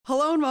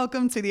Hello and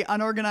welcome to the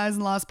Unorganized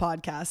and Lost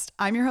podcast.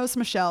 I'm your host,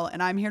 Michelle,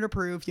 and I'm here to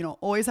prove you don't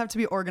always have to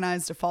be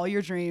organized to follow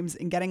your dreams,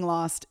 and getting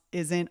lost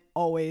isn't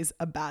always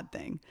a bad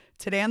thing.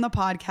 Today on the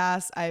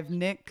podcast, I have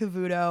Nick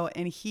Cavuto,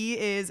 and he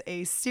is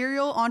a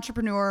serial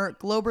entrepreneur,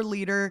 global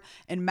leader,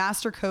 and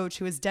master coach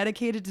who is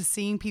dedicated to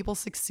seeing people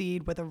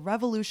succeed with a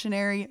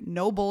revolutionary,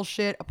 no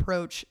bullshit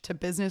approach to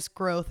business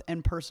growth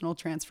and personal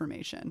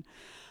transformation.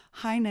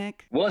 Hi,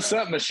 Nick. What's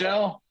up,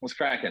 Michelle? What's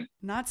cracking?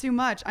 Not too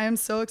much. I am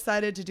so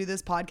excited to do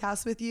this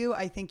podcast with you.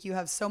 I think you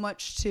have so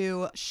much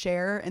to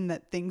share and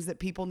that things that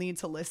people need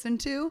to listen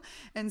to.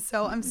 And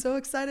so I'm so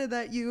excited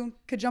that you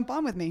could jump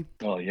on with me.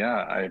 Well, yeah,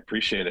 I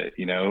appreciate it.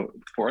 You know,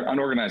 for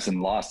Unorganized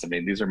and Lost, I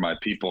mean, these are my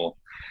people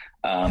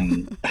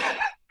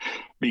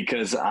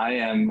because I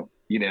am,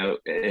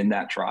 in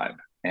that tribe.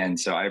 And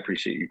so I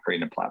appreciate you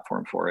creating a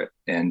platform for it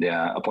and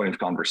a point of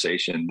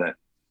conversation that,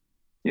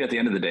 at the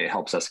end of the day, it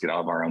helps us get out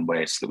of our own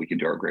way so that we can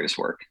do our greatest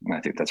work. And I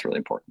think that's really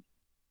important.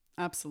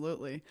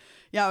 Absolutely.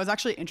 Yeah, it was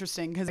actually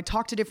interesting because I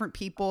talked to different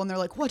people and they're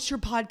like, what's your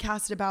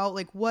podcast about?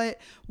 Like, what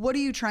are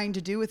you trying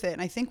to do with it?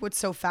 And I think what's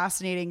so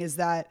fascinating is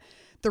that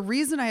the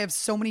reason I have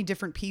so many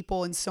different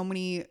people and so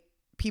many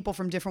people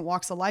from different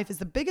walks of life is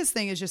the biggest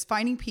thing is just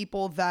finding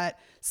people that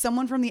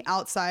someone from the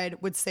outside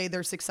would say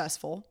they're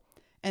successful.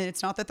 And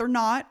it's not that they're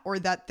not or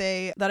that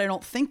I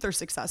don't think they're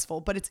successful,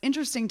 but it's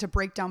interesting to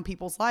break down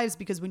people's lives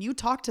because when you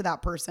talk to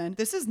that person,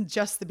 this isn't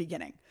just the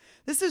beginning.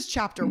 This is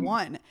chapter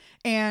one.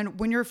 And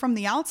when you're from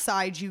the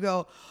outside, you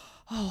go,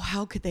 oh,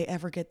 how could they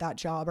ever get that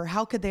job? Or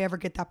how could they ever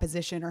get that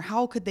position? Or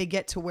how could they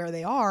get to where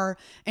they are?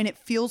 And it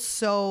feels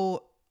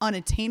so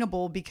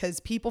unattainable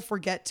because people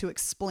forget to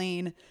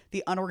explain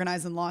the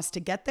unorganized and lost to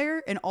get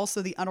there and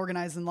also the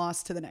unorganized and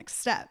lost to the next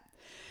step.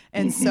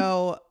 And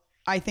so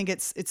I think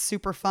it's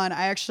super fun.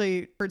 I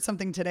actually heard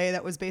something today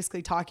that was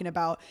basically talking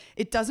about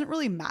it doesn't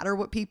really matter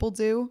what people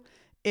do.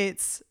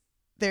 It's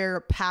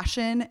their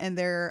passion and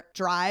their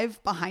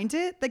drive behind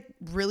it that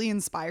really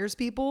inspires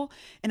people.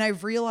 And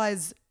I've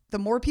realized the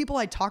more people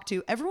I talk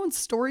to, everyone's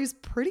story is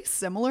pretty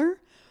similar.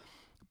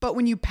 But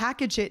when you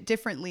package it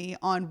differently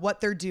on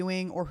what they're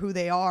doing or who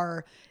they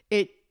are,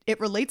 it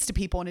relates to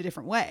people in a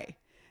different way.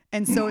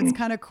 And so it's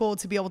kind of cool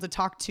to be able to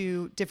talk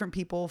to different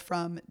people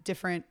from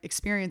different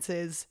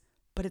experiences,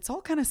 but it's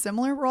all kind of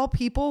similar. We're all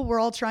people.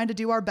 We're all trying to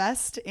do our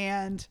best.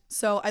 And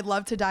so I'd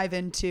love to dive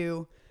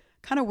into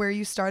kind of where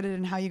you started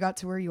and how you got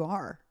to where you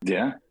are.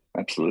 Yeah,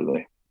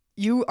 absolutely.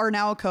 You are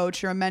now a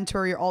coach. You're a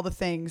mentor. You're all the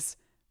things.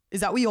 Is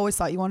that what you always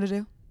thought you wanted to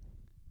do?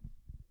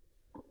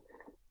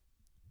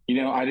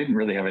 I didn't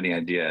really have any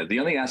idea. The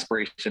only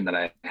aspiration that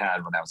I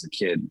had when I was a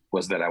kid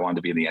was that I wanted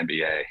to be in the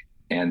NBA.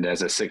 And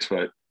as a 6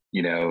 foot,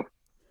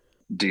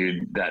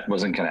 dude, that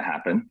wasn't going to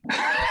happen.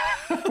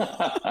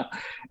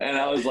 And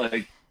I was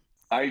like,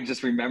 I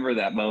just remember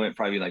that moment,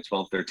 probably like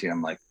 12, 13.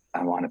 I'm like,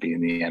 I want to be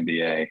in the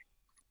NBA,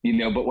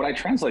 but what I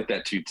translate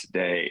that to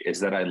today is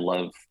that I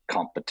love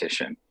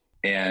competition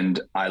and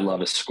I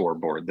love a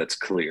scoreboard that's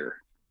clear.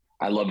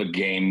 I love a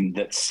game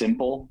that's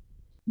simple,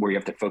 where you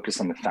have to focus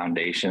on the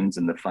foundations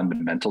and the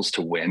fundamentals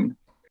to win.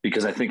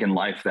 Because I think in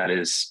life, that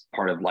is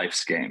part of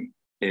life's game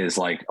is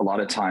like a lot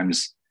of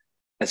times,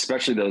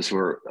 especially those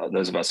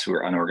of us who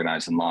are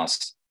unorganized and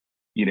lost,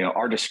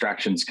 our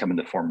distractions come in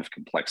the form of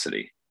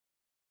complexity.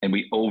 And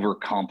we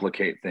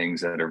overcomplicate things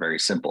that are very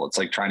simple. It's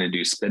like trying to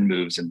do spin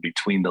moves in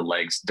between the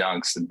legs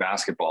dunks in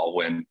basketball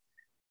when,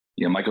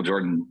 Michael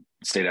Jordan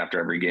stayed after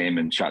every game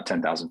and shot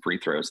 10,000 free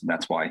throws. And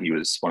that's why he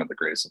was one of the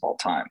greatest of all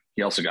time.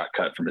 He also got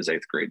cut from his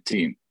 8th grade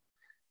team.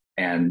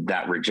 And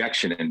that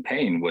rejection and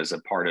pain was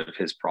a part of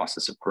his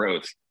process of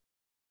growth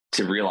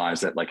to realize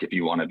that, like, if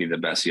you want to be the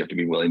best, you have to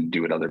be willing to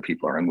do what other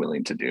people are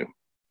unwilling to do.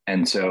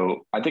 And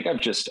so I think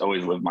I've just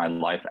always lived my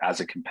life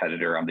as a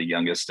competitor. I'm the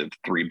youngest of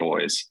 3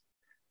 boys.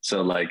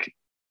 So like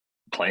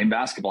playing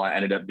basketball, I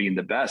ended up being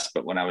the best.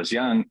 But when I was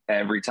young,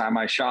 every time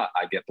I shot,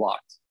 I'd get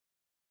blocked.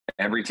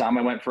 Every time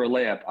I went for a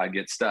layup, I'd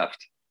get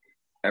stuffed.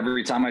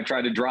 Every time I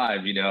tried to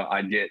drive,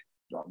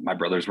 my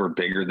brothers were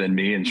bigger than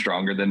me and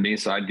stronger than me.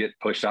 So I'd get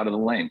pushed out of the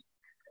lane.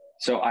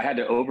 So I had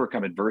to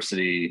overcome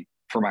adversity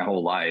for my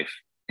whole life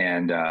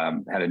and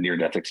had a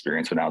near-death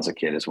experience when I was a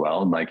kid as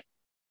well. And like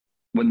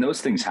when those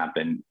things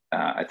happen,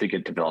 I think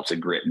it develops a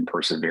grit and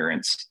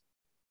perseverance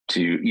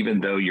to, even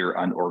though you're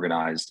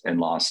unorganized and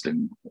lost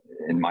in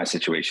my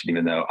situation,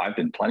 even though I've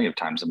been plenty of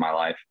times in my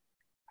life,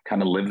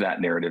 kind of live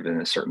that narrative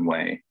in a certain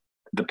way.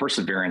 The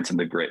perseverance and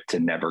the grit to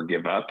never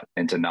give up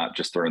and to not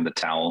just throw in the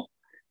towel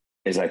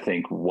is, I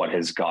think, what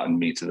has gotten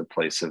me to the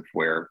place of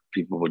where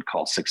people would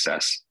call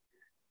success.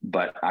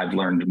 But I've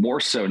learned more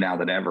so now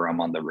than ever, I'm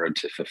on the road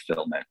to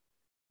fulfillment.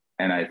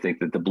 And I think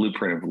that the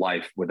blueprint of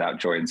life without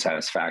joy and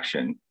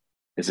satisfaction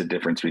is a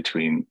difference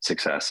between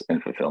success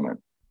and fulfillment.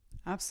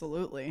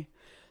 Absolutely.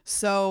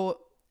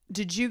 So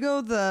did you go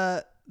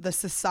the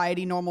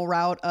society normal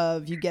route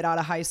of you get out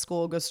of high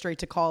school, go straight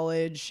to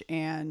college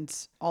and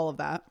all of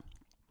that?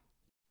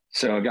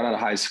 So I got out of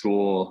high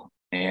school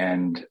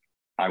and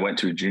I went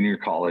to a junior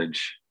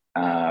college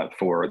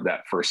for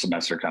that first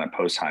semester, kind of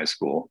post high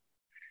school.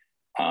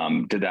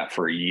 Did that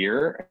for a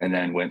year and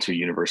then went to a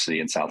university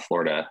in South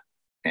Florida.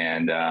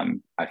 And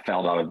I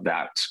failed out of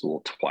that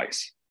school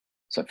twice.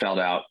 So I failed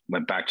out,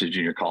 went back to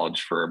junior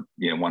college for,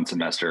 one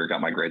semester,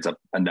 got my grades up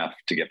enough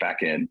to get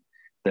back in,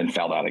 then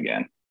failed out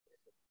again.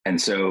 And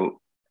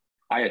so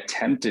I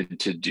attempted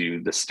to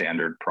do the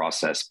standard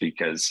process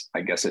because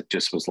I guess it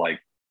just was like,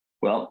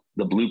 well,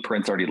 the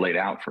blueprint's already laid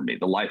out for me,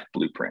 the life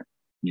blueprint.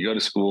 You go to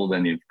school,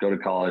 then you go to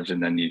college,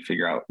 and then you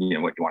figure out,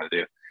 what you want to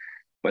do.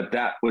 But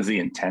that was the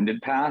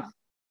intended path.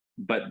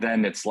 But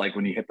then it's like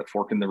when you hit the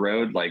fork in the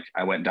road, like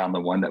I went down the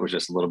one that was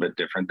just a little bit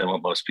different than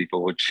what most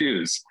people would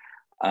choose.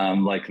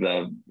 Like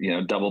the,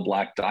 double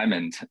black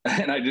diamond,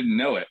 and I didn't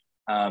know it.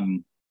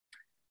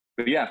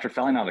 But yeah, after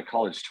failing out of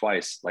college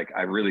twice, like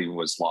I really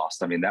was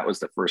lost. I mean, that was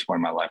the first point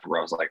in my life where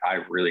I was like, I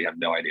really have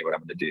no idea what I'm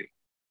going to do.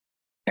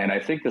 And I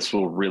think this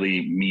will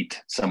really meet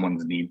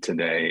someone's need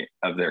today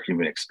of their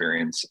human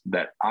experience,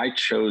 that I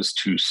chose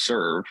to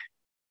serve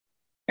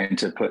and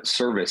to put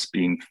service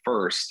being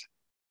first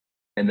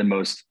in the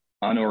most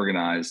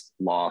unorganized,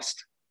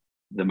 lost,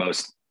 the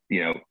most,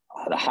 the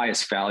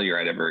highest failure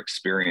I'd ever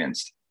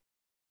experienced.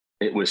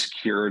 It was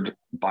cured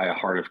by a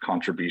heart of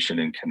contribution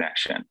and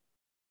connection.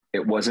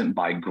 It wasn't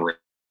by grit.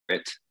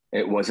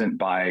 It wasn't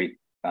by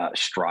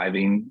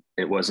striving.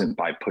 It wasn't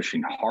by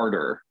pushing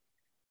harder.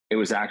 It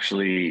was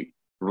actually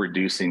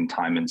reducing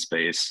time and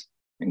space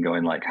and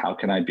going like, how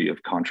can I be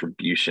of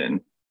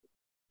contribution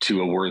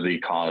to a worthy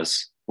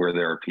cause where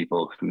there are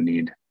people who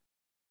need,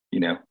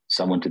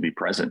 someone to be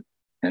present.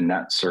 And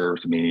that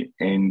served me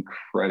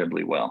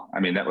incredibly well. I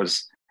mean, that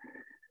was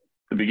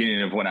the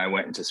beginning of when I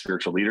went into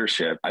spiritual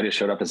leadership. I just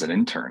showed up as an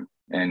intern.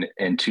 And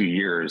in 2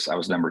 years, I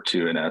was number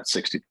 2 in a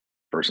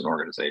 60-person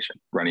organization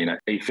running an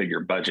 8-figure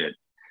budget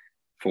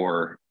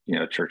for,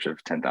 a church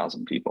of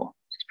 10,000 people.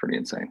 It's pretty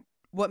insane.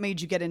 What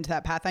made you get into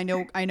that path? I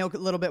know a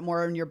little bit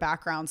more in your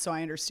background, so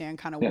I understand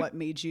kind of what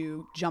made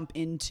you jump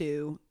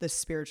into the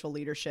spiritual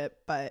leadership,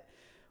 but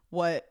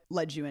what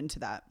led you into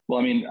that? Well,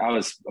 I mean, I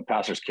was a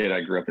pastor's kid.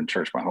 I grew up in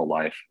church my whole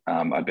life.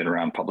 I've been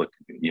around public,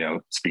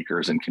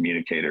 speakers and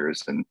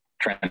communicators and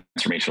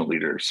transformational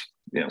leaders,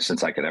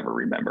 since I could ever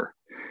remember.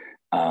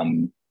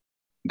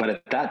 But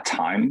at that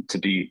time, to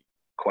be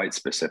quite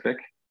specific,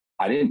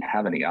 I didn't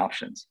have any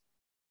options.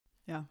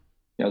 Yeah.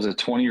 I was a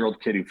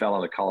 20-year-old kid who fell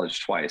out of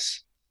college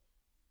twice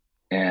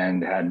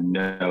and had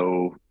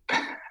no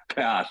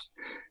path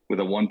with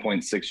a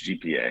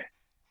 1.6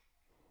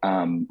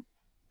 GPA.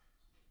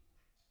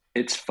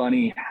 It's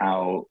funny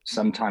how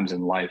sometimes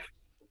in life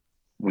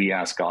we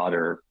ask God,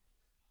 or,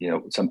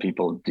 some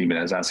people deem it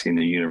as asking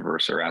the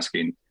universe or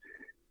asking,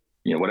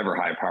 whatever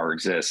higher power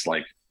exists,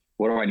 like,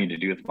 what do I need to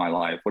do with my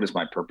life? What is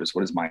my purpose?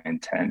 What is my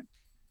intent?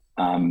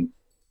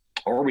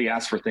 Or we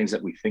ask for things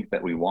that we think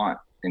that we want,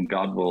 and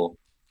God will,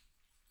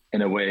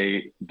 in a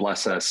way,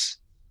 bless us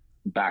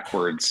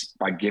backwards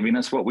by giving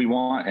us what we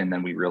want. And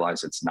then we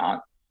realize it's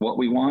not what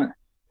we want.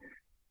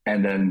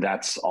 And then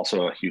that's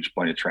also a huge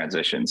point of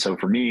transition. So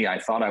for me, I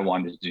thought I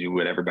wanted to do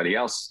what everybody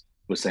else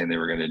was saying they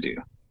were going to do.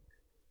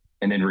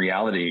 And in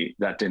reality,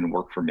 that didn't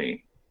work for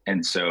me.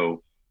 And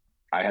so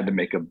I had to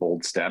make a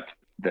bold step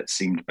that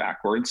seemed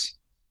backwards,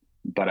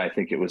 but I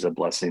think it was a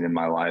blessing in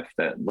my life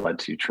that led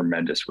to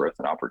tremendous growth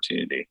and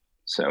opportunity.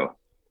 So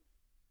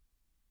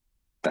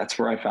that's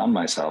where I found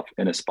myself,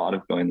 in a spot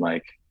of going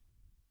like,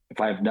 if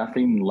I have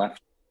nothing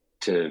left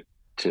to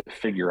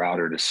figure out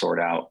or to sort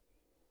out,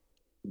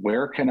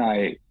 where can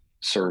I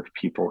serve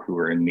people who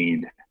are in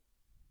need?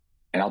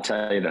 And I'll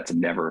tell you, that's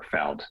never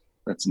failed.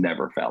 That's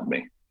never failed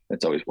me.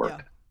 It's always worked.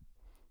 Yeah.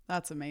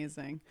 That's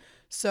amazing.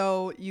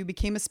 So you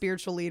became a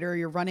spiritual leader.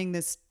 You're running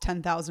this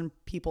 10,000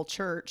 people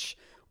church.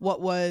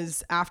 What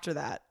was after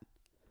that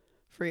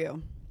for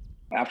you?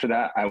 After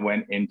that, I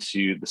went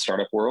into the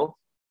startup world.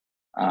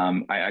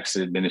 I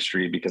exited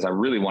ministry because I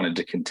really wanted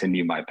to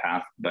continue my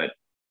path, but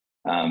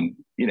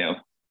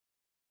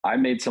I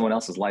made someone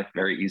else's life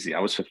very easy. I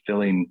was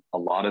fulfilling a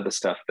lot of the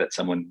stuff that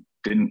someone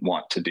didn't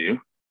want to do.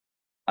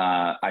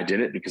 I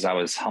did it because I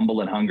was humble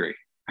and hungry.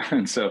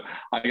 And so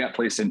I got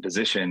placed in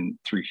position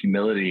through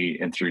humility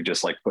and through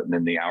just like putting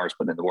in the hours,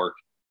 putting in the work.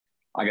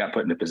 I got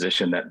put in a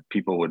position that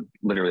people would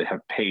literally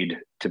have paid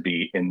to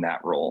be in that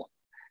role.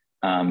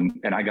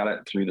 And I got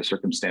it through the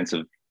circumstance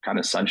of kind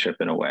of sonship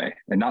in a way,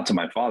 and not to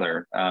my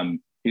father.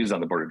 He was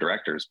on the board of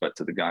directors, but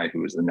to the guy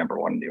who was the number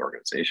one in the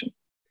organization.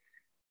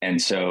 And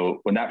so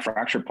when that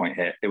fracture point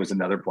hit, it was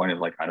another point of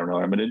like, I don't know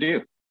what I'm going to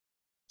do.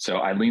 So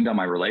I leaned on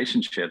my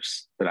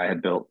relationships that I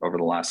had built over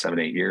the last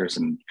 7-8 years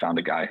and found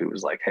a guy who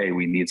was like, hey,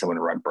 we need someone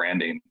to run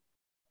branding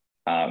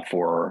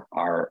for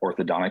our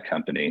orthodontic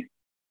company.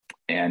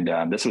 And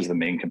this was the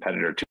main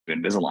competitor to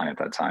Invisalign at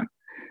that time.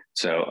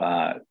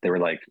 So they were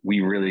like, we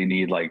really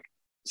need like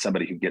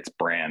somebody who gets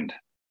brand.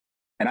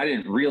 And I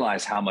didn't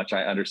realize how much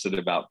I understood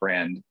about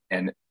brand,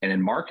 and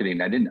in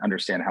marketing, I didn't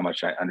understand how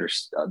much I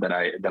understood that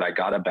I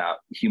got about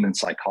human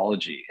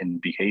psychology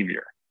and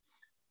behavior.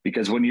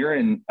 Because when you're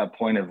in a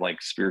point of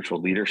like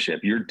spiritual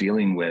leadership, you're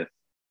dealing with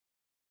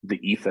the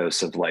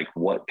ethos of like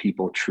what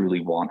people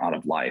truly want out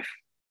of life,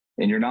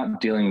 and you're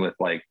not dealing with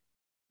like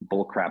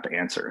bullcrap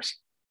answers.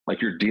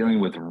 Like you're dealing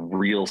with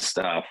real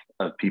stuff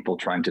of people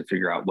trying to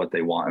figure out what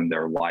they want in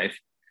their life.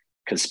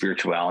 Because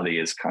spirituality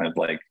is kind of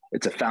like,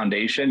 it's a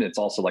foundation. It's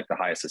also like the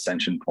highest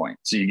ascension point.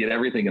 So you get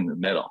everything in the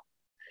middle.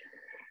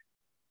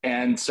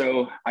 And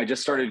so I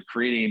just started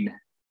creating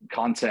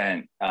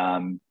content,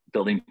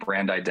 building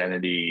brand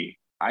identity.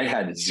 I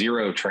had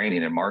zero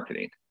training in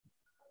marketing.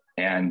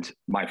 And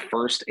my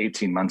first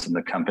 18 months in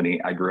the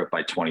company, I grew up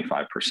by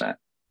 25%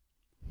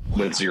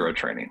 with zero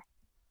training.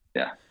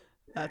 Yeah.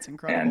 That's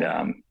incredible.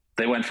 And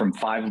they went from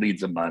 5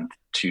 leads a month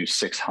to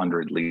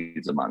 600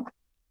 leads a month.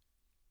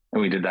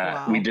 And we did that.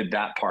 Wow. We did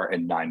that part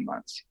in 9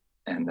 months.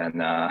 And then,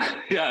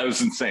 yeah, it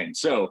was insane.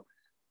 So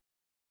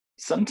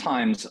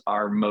sometimes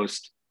our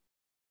most,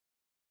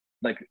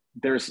 like,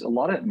 there's a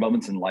lot of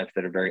moments in life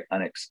that are very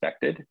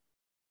unexpected,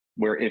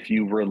 where if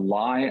you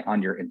rely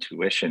on your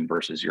intuition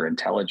versus your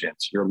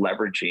intelligence, you're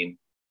leveraging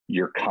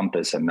your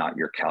compass and not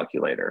your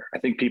calculator. I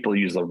think people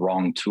use the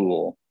wrong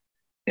tool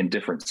in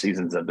different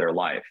seasons of their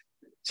life.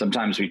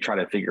 Sometimes we try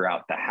to figure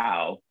out the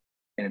how,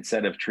 and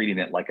instead of treating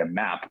it like a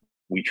map,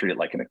 we treat it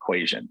like an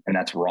equation, and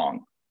that's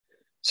wrong.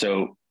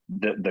 So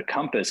the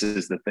compass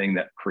is the thing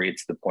that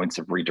creates the points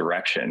of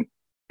redirection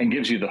and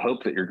gives you the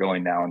hope that you're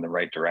going now in the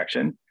right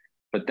direction.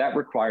 But that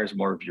requires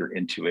more of your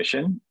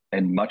intuition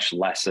and much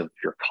less of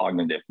your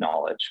cognitive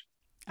knowledge.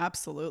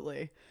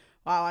 Absolutely.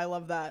 Wow, I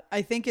love that.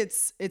 I think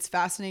it's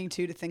fascinating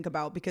too to think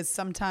about, because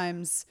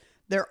sometimes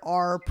there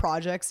are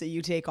projects that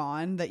you take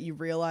on that you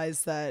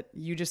realize that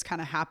you just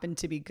kind of happen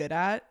to be good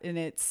at, and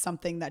it's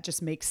something that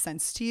just makes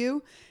sense to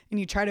you, and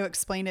you try to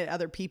explain it to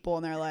other people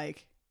and they're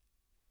like,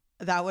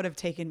 that would have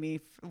taken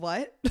me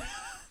what?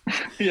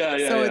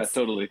 Yeah,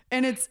 totally.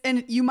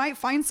 And you might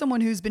find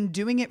someone who's been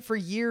doing it for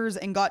years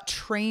and got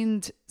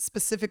trained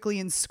specifically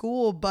in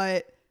school,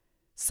 but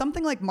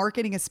something like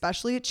marketing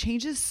especially, it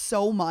changes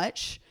so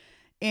much.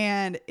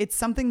 And it's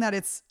something that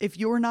if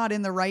you're not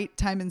in the right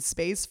time and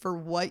space for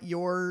what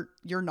your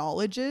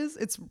knowledge is,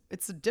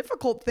 it's a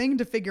difficult thing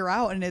to figure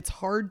out. And it's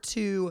hard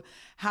to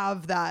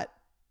have that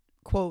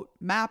quote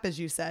map, as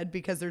you said,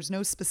 because there's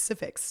no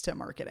specifics to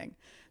marketing.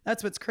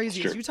 That's what's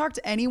crazy. Is you talk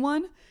to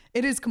anyone,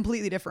 it is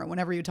completely different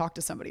whenever you talk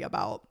to somebody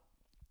about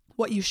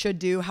what you should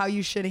do, how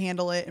you should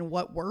handle it, and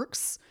what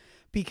works,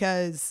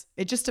 because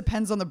it just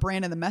depends on the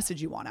brand and the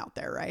message you want out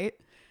there, right?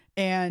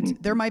 And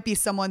there might be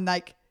someone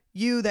like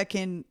you that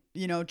can,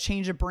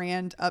 change a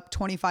brand up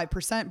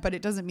 25%, but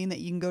it doesn't mean that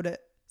you can go to,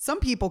 some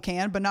people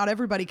can, but not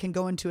everybody can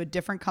go into a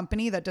different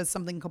company that does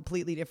something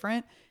completely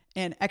different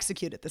and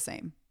execute it the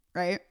same,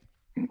 right?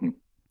 Mm-hmm.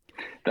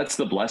 That's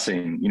the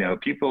blessing.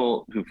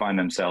 People who find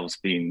themselves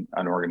being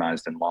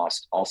unorganized and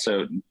lost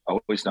also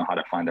always know how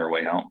to find their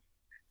way home,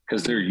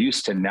 because they're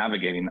used to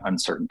navigating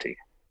uncertainty.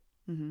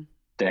 Mm-hmm.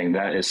 Dang,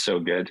 that is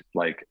so good.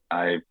 Like,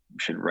 I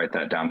should write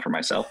that down for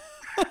myself.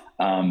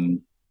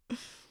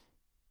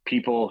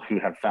 People who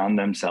have found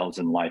themselves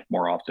in life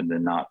more often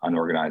than not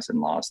unorganized and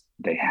lost,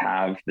 they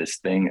have this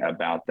thing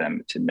about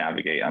them to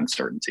navigate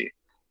uncertainty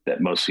that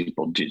most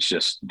people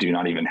just do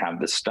not even have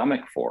the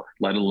stomach for,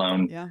 let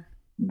alone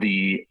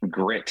the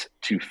grit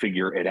to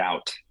figure it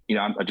out.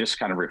 I'm just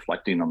kind of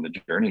reflecting on the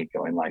journey,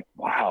 going like,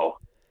 wow.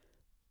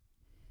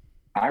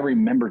 I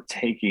remember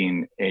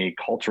taking a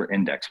culture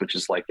index, which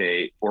is like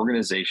a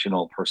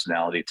organizational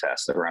personality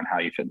test around how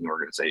you fit in the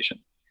organization.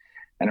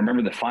 And I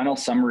remember the final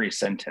summary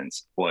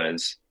sentence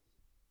was,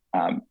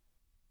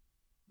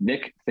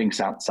 Nick thinks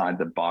outside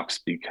the box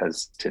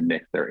because to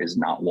Nick, there is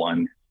not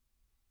one.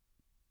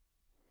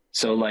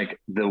 So like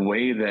the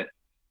way that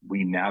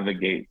we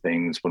navigate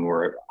things when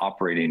we're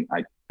operating,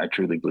 I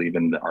truly believe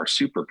in our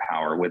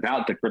superpower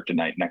without the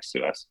kryptonite next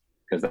to us,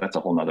 because that's a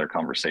whole nother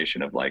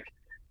conversation of like,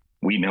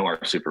 we know our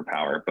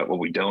superpower, but what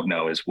we don't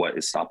know is what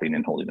is stopping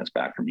and holding us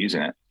back from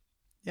using it.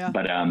 Yeah.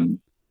 But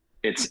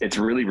it's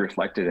really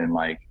reflected in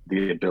like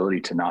the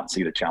ability to not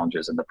see the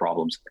challenges and the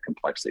problems, the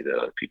complexity that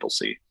other people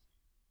see.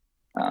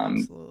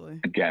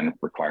 Again,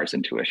 requires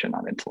intuition,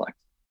 not intellect.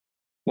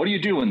 What do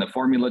you do when the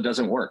formula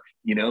doesn't work?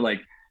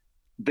 Like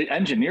the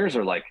engineers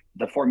are like,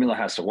 the formula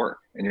has to work.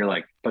 And you're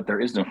like, but there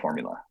is no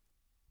formula.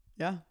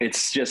 Yeah.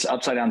 It's just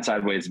upside down,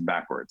 sideways, and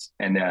backwards.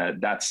 And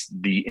that's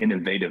the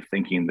innovative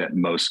thinking that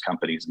most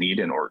companies need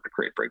in order to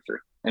create breakthrough.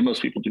 And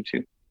most people do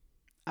too.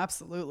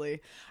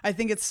 Absolutely. I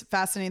think it's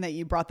fascinating that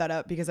you brought that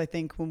up, because I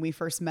think when we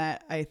first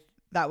met,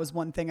 that was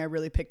one thing I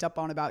really picked up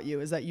on about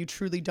you, is that you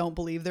truly don't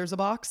believe there's a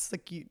box.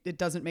 Like it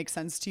doesn't make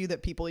sense to you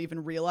that people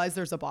even realize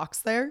there's a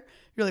box there.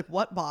 You're like,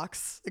 what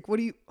box? Like, what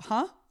do you,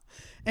 huh?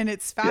 And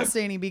it's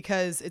fascinating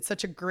because it's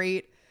such a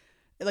great,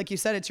 like you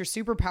said, it's your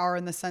superpower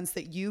in the sense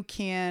that you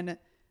can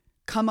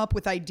come up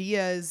with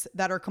ideas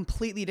that are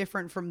completely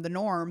different from the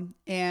norm,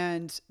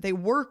 and they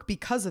work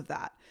because of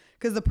that.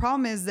 Because the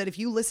problem is that if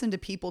you listen to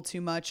people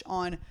too much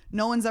on,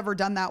 no one's ever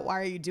done that, why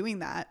are you doing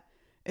that?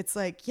 It's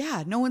like,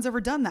 yeah, no one's ever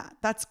done that.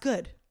 That's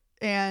good.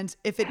 And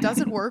if it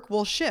doesn't work,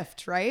 we'll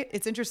shift, right?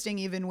 It's interesting,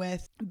 even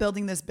with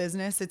building this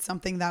business, it's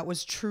something that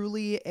was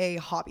truly a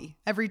hobby.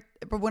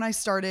 But when I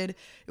started,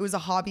 it was a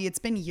hobby. It's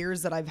been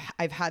years that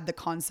I've had the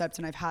concept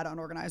and I've had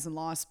Unorganized and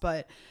Lost,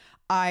 but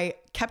I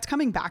kept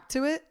coming back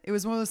to it. It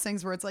was one of those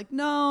things where it's like,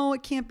 no,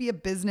 it can't be a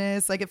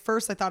business. Like at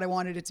first I thought I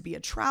wanted it to be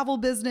a travel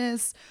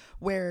business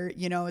where,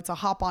 you know, it's a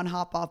hop on,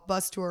 hop off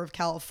bus tour of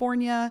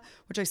California,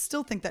 which I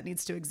still think that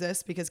needs to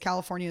exist because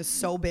California is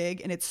so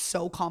big and it's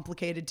so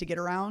complicated to get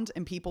around,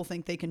 and people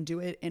think they can do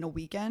it in a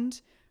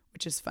weekend,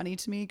 which is funny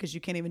to me because you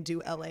can't even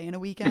do LA in a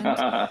weekend.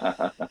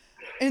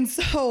 And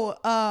so,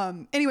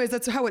 anyways,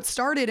 that's how it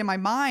started in my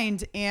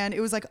mind. And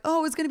it was like,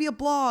 oh, it's going to be a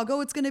blog. Oh,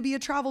 it's going to be a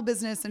travel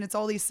business. And it's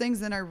all these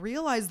things. And I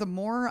realized the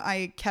more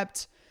I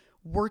kept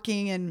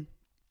working and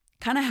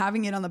kind of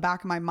having it on the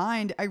back of my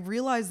mind, I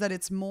realized that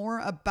it's more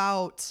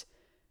about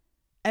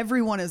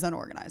everyone is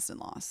unorganized and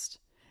lost.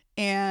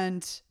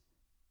 And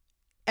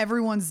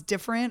everyone's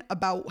different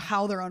about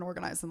how they're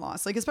unorganized and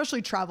lost. Like,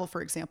 especially travel,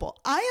 for example.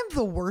 I am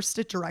the worst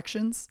at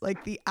directions,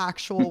 like the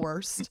actual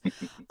worst.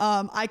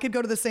 I could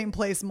go to the same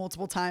place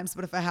multiple times,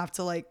 but if I have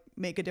to like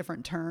make a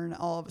different turn,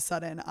 all of a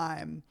sudden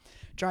I'm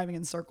driving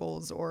in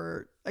circles.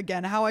 Or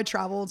again, how I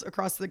traveled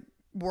across the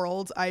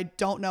world, I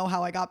don't know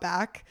how I got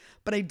back,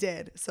 but I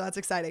did. So that's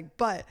exciting.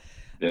 But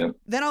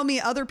then I'll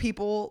meet other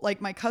people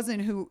like my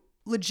cousin who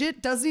legit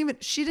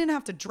she didn't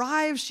have to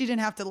drive. She didn't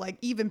have to like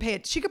even pay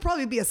it. She could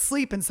probably be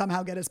asleep and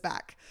somehow get us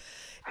back.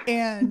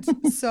 And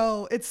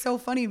so it's so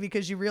funny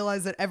because you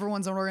realize that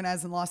everyone's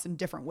unorganized and lost in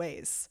different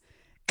ways.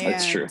 And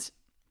that's true.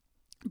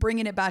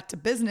 Bringing it back to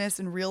business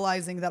and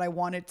realizing that I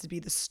wanted to be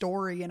the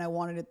story and I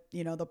wanted it,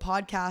 you know, the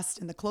podcast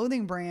and the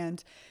clothing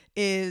brand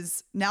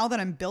is now that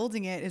I'm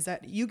building it is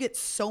that you get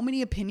so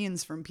many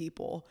opinions from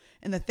people.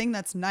 And the thing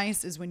that's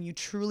nice is when you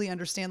truly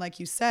understand, like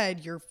you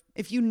said,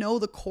 if you know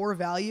the core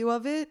value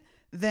of it,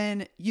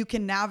 then you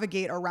can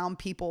navigate around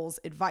people's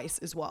advice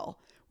as well,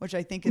 which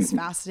I think is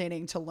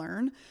fascinating to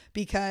learn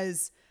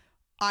because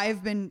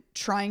I've been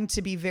trying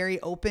to be very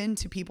open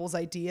to people's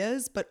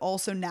ideas, but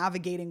also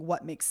navigating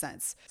what makes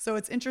sense. So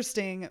it's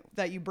interesting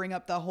that you bring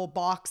up the whole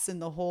box and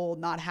the whole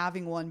not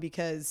having one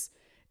because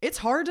it's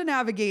hard to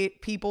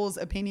navigate people's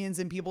opinions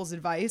and people's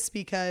advice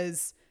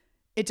because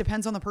it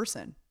depends on the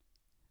person.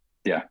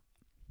 Yeah.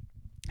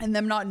 And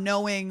them not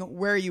knowing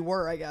where you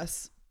were, I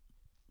guess.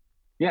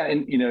 Yeah.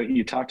 And, you know,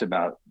 you talked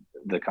about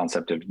the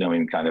concept of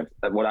knowing kind of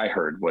what I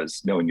heard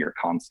was knowing your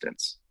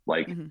constants.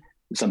 Like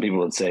some people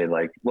would say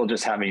like, well,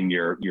 just having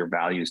your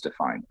values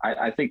defined.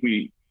 I think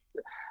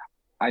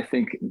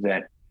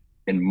that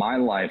in my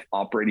life,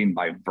 operating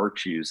by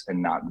virtues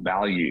and not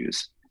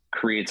values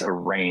creates a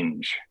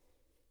range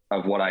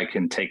of what I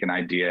can take an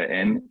idea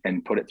in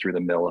and put it through the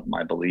mill of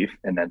my belief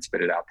and then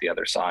spit it out the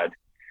other side.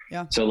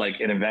 Yeah. So like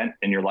an event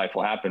in your life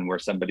will happen where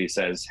somebody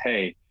says,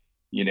 hey,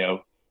 you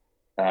know,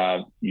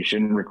 you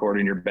shouldn't record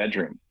in your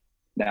bedroom.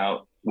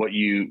 Now, what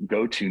you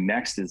go to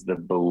next is the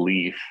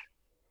belief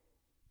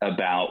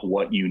about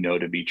what you know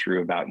to be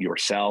true about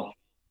yourself,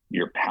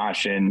 your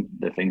passion,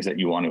 the things that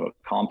you want to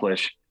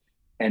accomplish.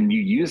 And you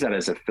use that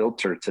as a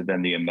filter to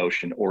then the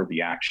emotion or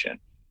the action.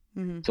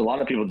 So a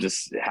lot of people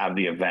just have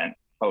the event.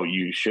 Oh,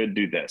 you should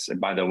do this.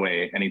 And by the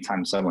way,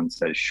 anytime someone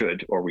says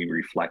should, or we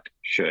reflect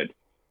should,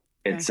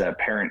 it's a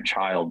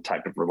parent-child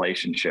type of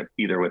relationship,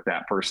 either with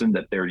that person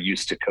that they're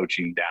used to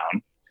coaching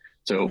down.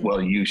 So,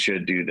 well, you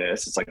should do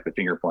this. It's like the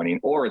finger pointing,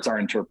 or it's our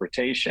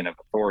interpretation of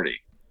authority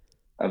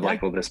of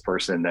like, well, this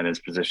person then is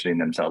positioning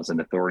themselves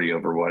in authority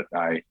over what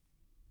I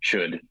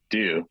should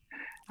do.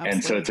 Absolutely.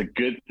 And so it's a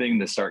good thing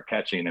to start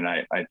catching. And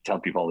I tell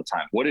people all the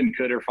time, would and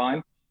could are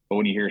fine. But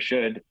when you hear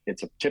should,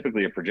 it's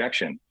typically a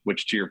projection,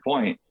 which to your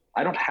point,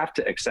 I don't have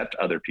to accept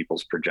other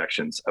people's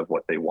projections of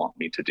what they want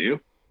me to do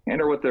and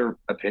or what their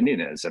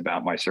opinion is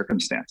about my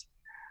circumstance.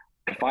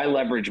 If I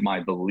leverage my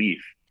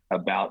belief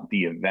about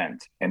the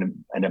event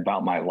and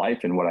about my life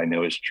and what I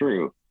know is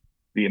true,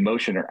 the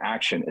emotion or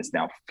action is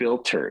now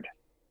filtered.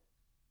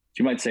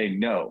 You might say,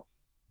 no,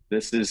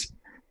 this is,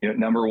 you know,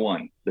 number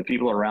one, the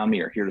people around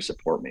me are here to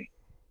support me.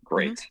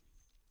 Great.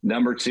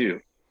 Number two,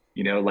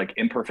 you know, like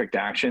imperfect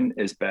action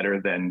is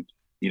better than,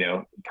 you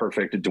know,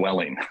 perfect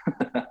dwelling.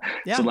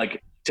 So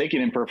like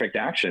taking imperfect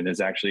action is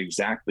actually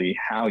exactly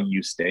how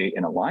you stay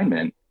in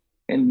alignment.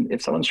 And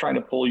if someone's trying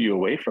to pull you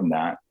away from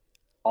that,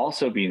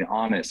 also being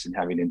honest and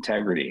having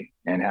integrity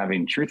and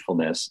having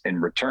truthfulness in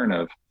return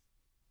of,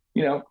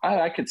 you know,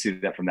 I could see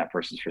that from that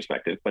person's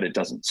perspective, but it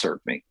doesn't serve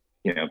me,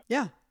 you know?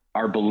 Yeah.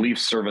 Our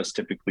beliefs serve us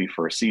typically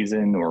for a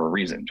season or a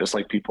reason, just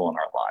like people in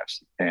our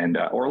lives and,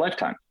 or a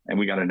lifetime. And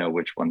we got to know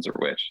which ones are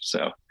which.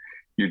 So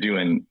you're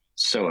doing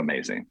so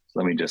amazing.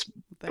 Let me just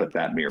put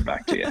that mirror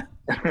back to you.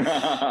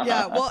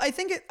 Yeah. Well, I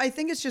think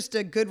it's just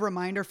a good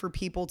reminder for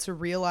people to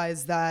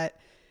realize that,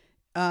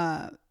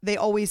 they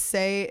always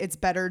say it's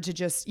better to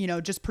just, you know,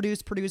 just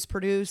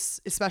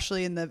produce,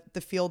 especially in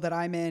the field that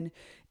I'm in.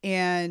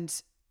 And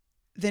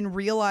then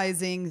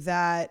realizing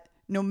that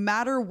no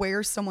matter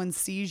where someone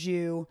sees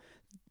you,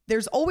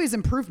 there's always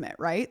improvement,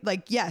 right?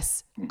 Like,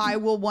 yes, I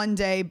will one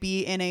day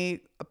be in a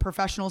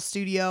professional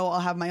studio. I'll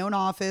have my own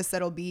office.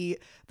 That will be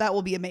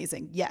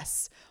amazing.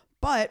 Yes.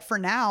 But for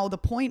now, the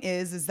point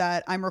is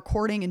that I'm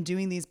recording and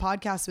doing these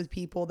podcasts with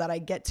people that I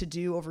get to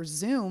do over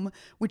Zoom,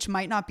 which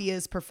might not be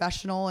as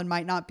professional and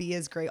might not be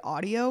as great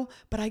audio,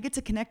 but I get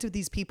to connect with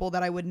these people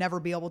that I would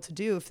never be able to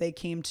do if they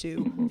came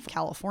to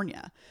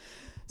California.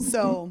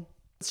 So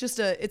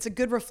it's a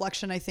good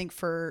reflection, I think,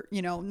 for,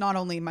 you know, not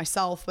only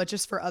myself, but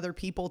just for other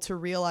people to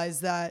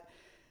realize that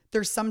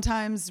there's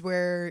sometimes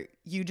where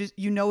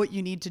you know what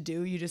you need to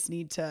do. You just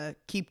need to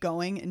keep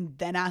going and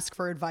then ask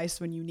for advice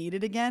when you need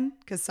it again.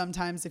 Because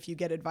sometimes if you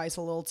get advice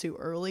a little too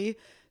early,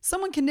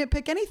 someone can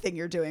nitpick anything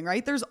you're doing,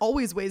 right? There's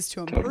always ways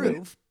to improve.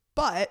 Totally.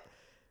 But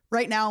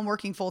right now I'm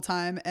working full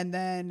time and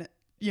then,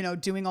 you know,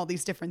 doing all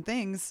these different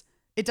things.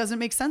 It doesn't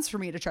make sense for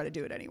me to try to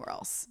do it anywhere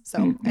else.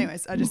 So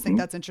anyways, I just think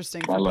that's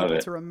interesting for people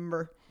to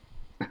remember.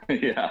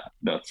 Yeah,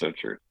 that's so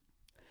true.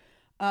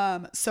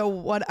 So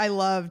what I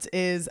loved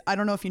is, I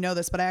don't know if you know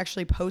this, but I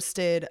actually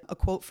posted a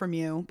quote from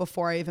you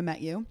before I even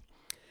met you.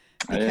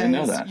 I didn't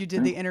know that. You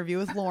did the interview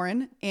with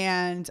Lauren,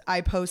 and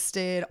I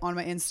posted on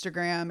my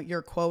Instagram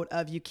your quote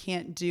of, "You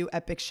can't do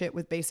epic shit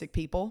with basic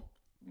people."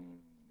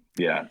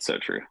 Yeah, it's so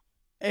true.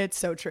 It's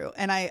so true.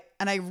 And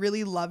I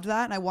really loved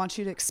that. And I want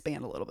you to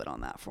expand a little bit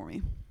on that for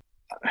me.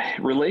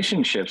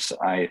 Relationships,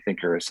 I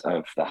think, are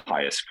of the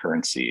highest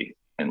currency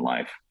in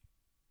life.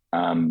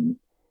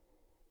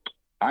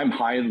 I'm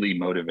highly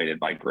motivated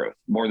by growth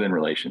more than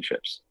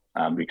relationships,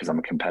 because I'm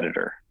a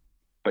competitor,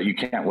 but you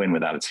can't win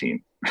without a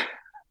team.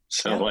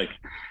 So like,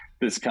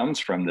 this comes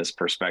from this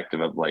perspective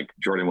of like,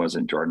 Jordan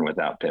wasn't Jordan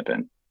without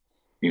Pippen.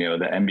 You know,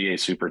 the NBA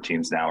super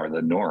teams now are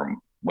the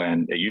norm,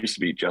 when it used to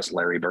be just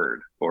Larry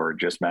Bird or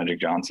just Magic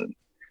Johnson.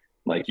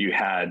 Like, you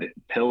had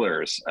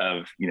pillars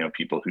of, you know,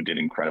 people who did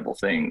incredible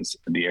things.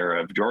 The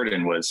era of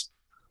Jordan was,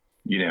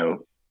 you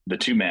know, the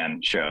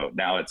 2-man show.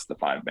 Now it's the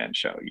 5-man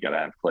show. You got to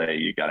have Clay,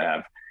 you got to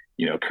have,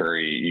 you know,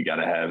 Curry, you got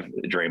to have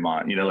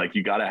Draymond, you know, like,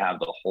 you got to have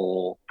the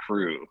whole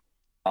crew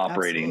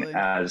operating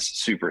as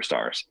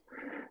superstars.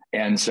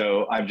 And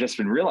so I've just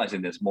been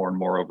realizing this more and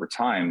more over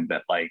time,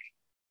 that like,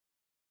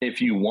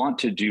 if you want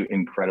to do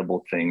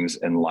incredible things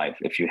in life,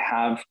 if you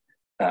have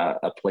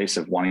a place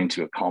of wanting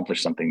to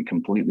accomplish something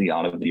completely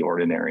out of the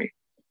ordinary,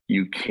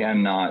 you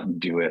cannot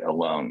do it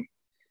alone.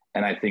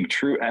 And I think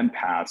true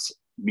empaths,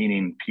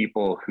 meaning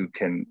people who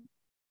can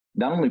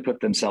not only put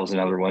themselves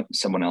in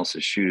someone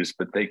else's shoes,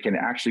 but they can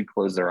actually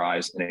close their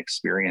eyes and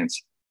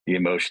experience the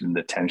emotion,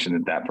 the tension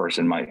that that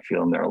person might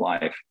feel in their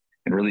life,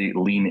 and really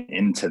lean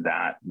into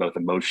that, both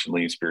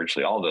emotionally,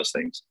 spiritually, all those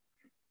things,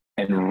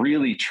 and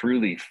really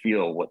truly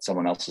feel what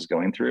someone else is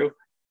going through.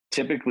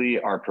 Typically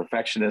are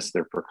perfectionists,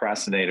 they're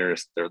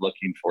procrastinators, they're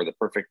looking for the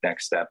perfect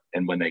next step.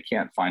 And when they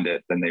can't find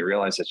it, then they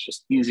realize it's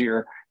just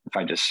easier if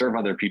I just serve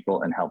other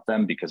people and help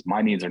them, because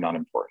my needs are not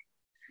important.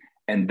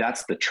 And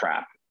that's the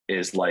trap,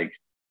 is like,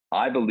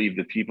 I believe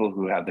the people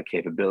who have the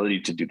capability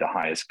to do the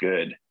highest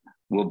good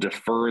will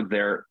defer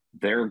their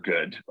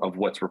good of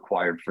what's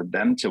required for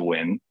them to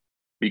win,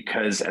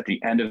 because at the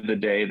end of the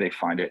day, they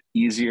find it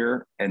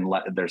easier and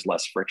there's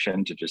less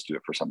friction to just do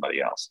it for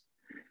somebody else.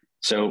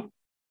 So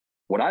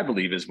what I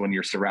believe is, when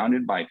you're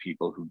surrounded by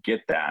people who get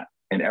that,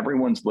 and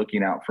everyone's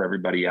looking out for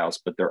everybody else,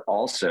 but they're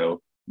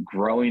also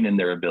growing in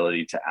their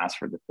ability to ask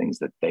for the things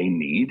that they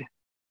need,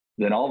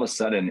 then all of a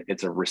sudden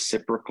it's a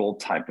reciprocal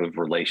type of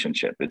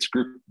relationship. It's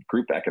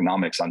group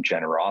economics on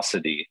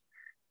generosity,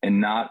 and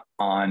not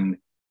on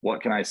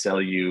what can I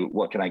sell you?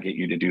 What can I get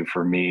you to do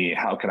for me?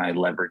 How can I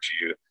leverage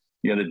you?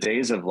 You know, the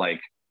days of like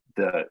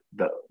the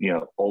you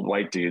know, old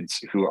white dudes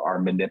who are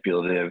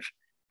manipulative,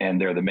 and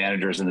they're the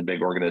managers in the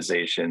big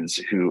organizations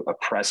who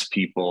oppress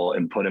people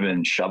and put them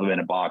in, shove them in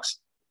a box.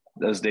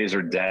 Those days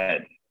are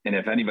dead. And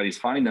if anybody's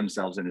finding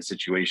themselves in a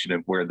situation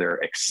of where they're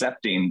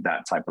accepting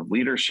that type of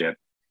leadership,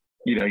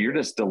 you know, you're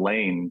just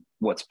delaying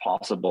what's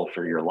possible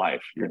for your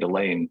life. You're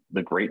delaying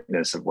the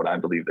greatness of what I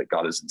believe that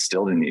God has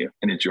instilled in you.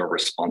 And it's your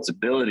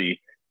responsibility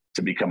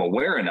to become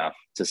aware enough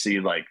to see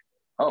like,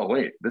 oh,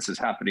 wait, this is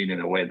happening in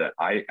a way that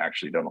I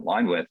actually don't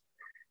align with.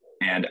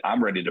 And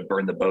I'm ready to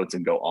burn the boats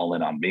and go all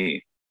in on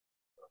me.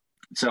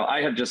 So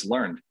I have just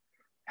learned,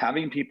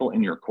 having people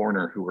in your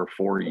corner who are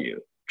for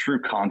you, true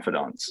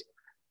confidants,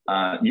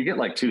 you get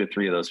like 2 to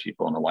 3 of those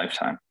people in a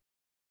lifetime.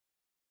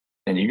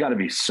 And you got to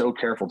be so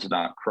careful to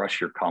not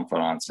crush your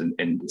confidants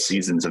in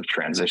seasons of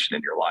transition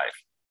in your life.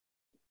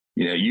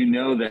 You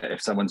know that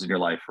if someone's in your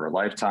life for a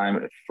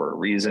lifetime, for a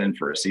reason,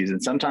 for a season,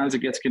 sometimes it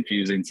gets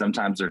confusing.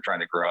 Sometimes they're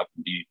trying to grow up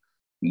and be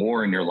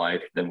more in your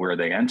life than where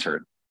they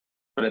entered.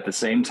 But at the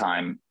same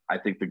time, I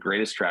think the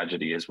greatest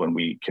tragedy is when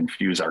we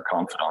confuse our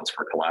confidants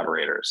for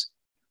collaborators,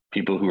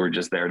 people who are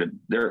just there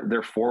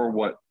they're for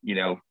what,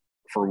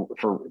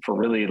 for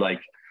really,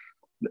 like,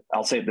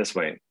 I'll say it this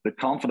way. The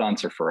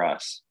confidants are for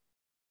us.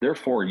 They're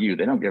for you.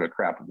 They don't give a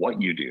crap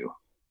what you do.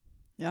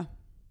 Yeah.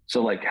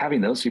 So like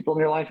having those people in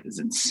your life is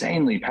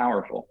insanely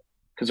powerful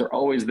because they're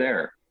always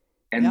there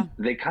and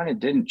they kind of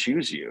didn't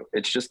choose you.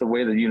 It's just the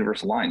way the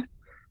universe aligned.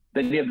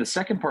 Then you have the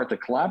second part, the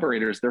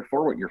collaborators, they're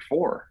for what you're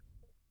for.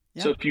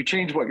 Yeah. So if you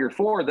change what you're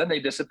for, then they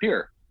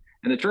disappear.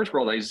 In the church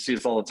world, I used to see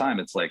this all the time.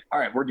 It's like, all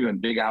right, we're doing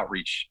big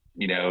outreach,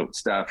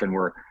 stuff. And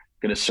we're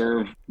going to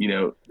serve,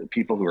 the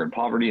people who are in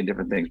poverty and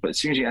different things. But as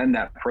soon as you end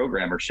that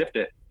program or shift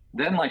it,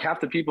 then like half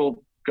the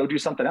people go do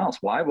something else.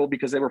 Why? Well,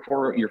 because they weren't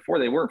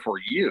for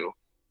you.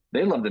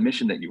 They love the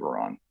mission that you were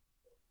on.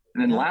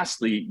 And then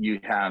lastly, you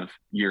have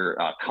your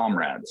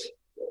comrades,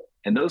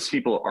 and those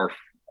people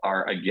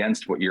are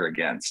against what you're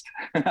against.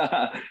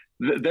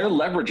 They're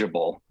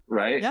leverageable,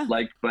 right? Yeah.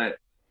 But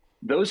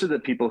those are the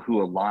people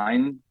who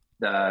align.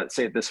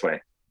 Say it this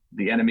way: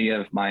 the enemy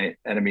of my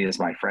enemy is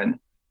my friend.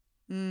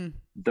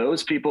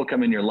 Those people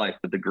come in your life,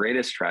 but the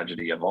greatest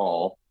tragedy of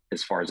all,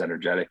 as far as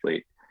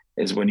energetically,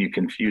 is when you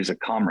confuse a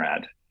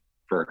comrade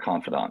for a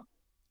confidant,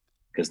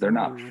 because they're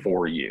not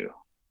for you.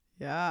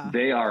 Yeah.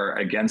 They are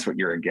against what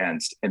you're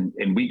against. And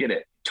we get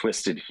it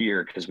twisted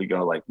here because we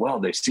go like, well,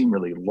 they seem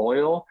really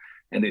loyal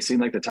and they seem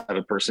like the type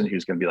of person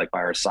who's going to be like by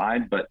our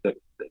side. But the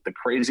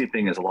crazy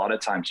thing is a lot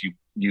of times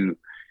you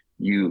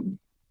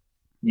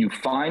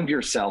find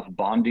yourself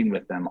bonding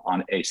with them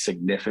on a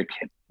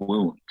significant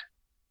wound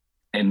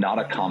and not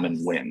a common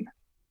win.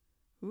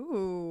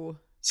 Ooh.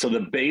 So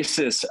the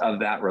basis of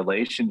that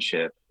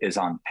relationship is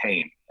on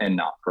pain and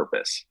not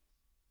purpose.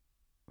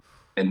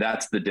 And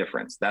that's the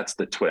difference. That's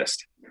the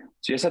twist.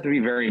 So you just have to be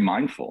very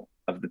mindful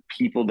of the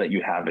people that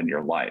you have in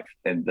your life.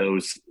 And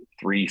those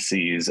 3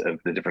 C's of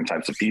the different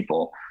types of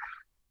people,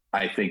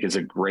 I think, is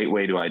a great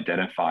way to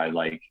identify,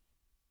 like,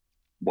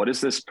 what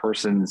is this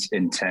person's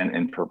intent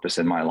and purpose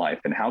in my life?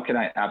 And how can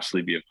I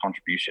absolutely be a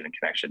contribution and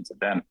connection to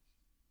them?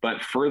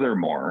 But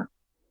furthermore,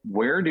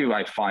 where do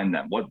I find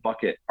them? What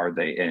bucket are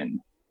they in?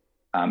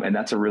 And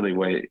that's a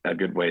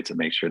good way to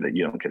make sure that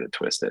you don't get it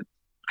twisted.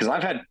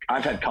 Because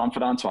I've had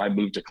confidants, so I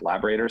moved to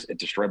collaborators. It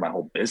destroyed my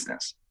whole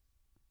business.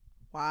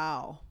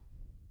 Wow.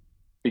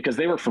 Because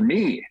they were for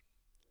me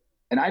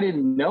and I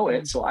didn't know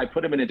it. So I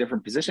put them in a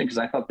different position because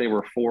I thought they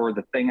were for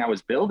the thing I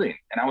was building,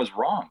 and I was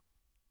wrong.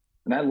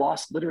 And I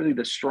lost literally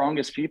the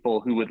strongest people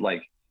who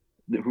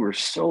were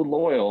so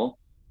loyal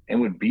and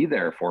would be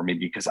there for me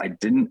because I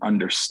didn't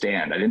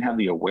understand. I didn't have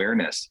the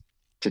awareness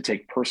to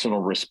take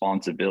personal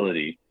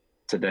responsibility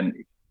to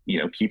then,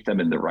 keep them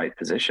in the right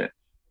position.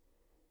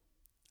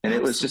 And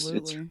it was just,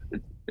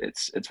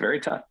 it's very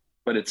tough,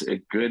 but it's a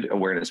good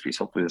awareness piece.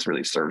 Hopefully this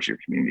really serves your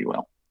community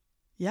well.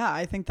 Yeah,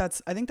 I think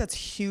that's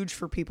huge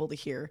for people to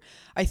hear.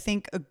 I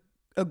think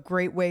a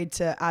great way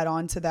to add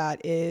on to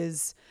that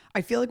is,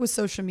 I feel like with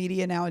social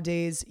media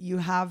nowadays, you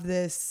have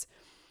this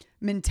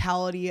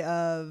mentality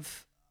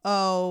of,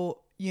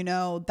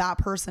 that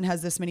person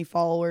has this many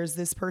followers.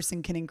 This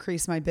person can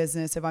increase my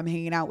business if I'm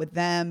hanging out with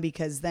them,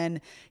 because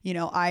then,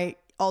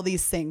 all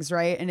these things,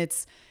 right? And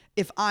it's,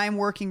 if I'm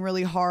working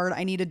really hard,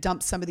 I need to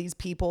dump some of these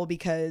people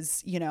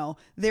because,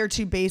 they're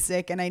too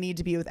basic and I need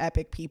to be with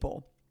epic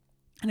people.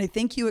 And I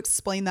think you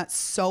explained that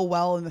so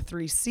well in the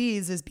 3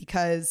 C's, is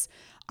because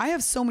I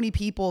have so many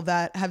people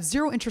that have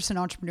zero interest in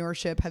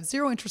entrepreneurship, have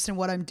zero interest in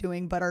what I'm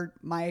doing, but are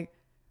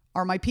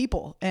my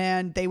people,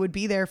 and they would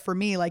be there for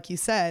me, like you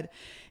said.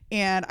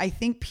 And I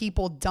think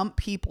people dump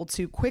people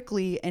too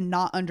quickly and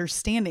not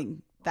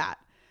understanding that.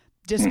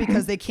 Just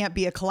because they can't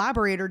be a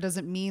collaborator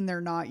doesn't mean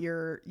they're not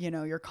your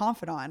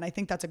confidant. And I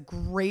think that's a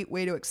great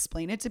way to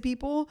explain it to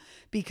people,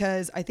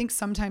 because I think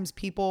sometimes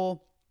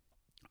people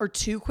are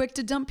too quick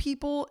to dump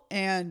people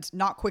and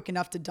not quick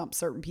enough to dump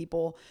certain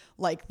people,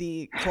 like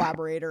the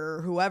collaborator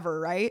or whoever,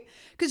 right?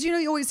 Because,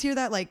 you always hear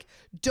that, like,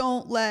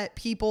 don't let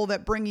people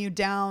that bring you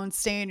down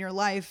stay in your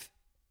life.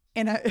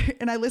 And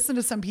I listen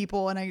to some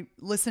people and I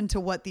listen to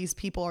what these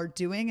people are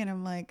doing, and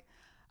I'm like,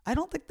 I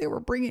don't think they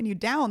were bringing you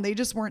down. They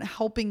just weren't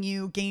helping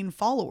you gain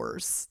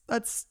followers.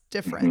 That's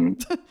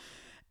different.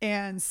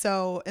 And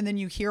then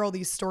you hear all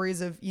these stories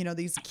of,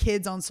 these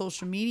kids on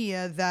social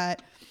media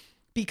that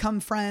become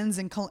friends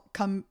and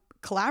become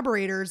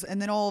collaborators. And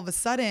then all of a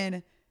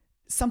sudden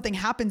something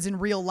happens in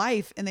real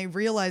life and they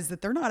realize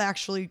that they're not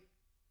actually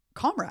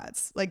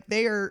comrades. Like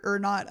they are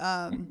not,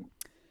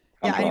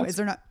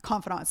 they're not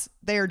confidants.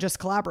 They are just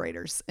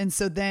collaborators. And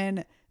so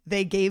then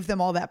they gave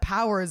them all that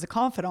power as a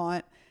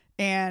confidant.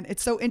 And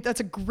that's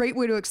a great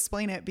way to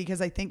explain it, because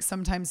I think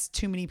sometimes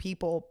too many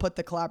people put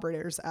the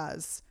collaborators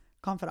as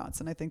confidants.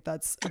 And I think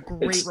that's a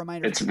great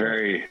reminder. It's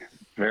very,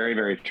 very,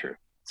 very true.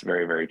 It's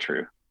very, very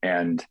true.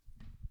 And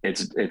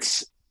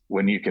it's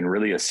when you can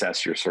really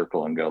assess your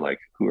circle and go like,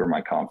 who are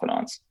my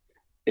confidants?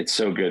 It's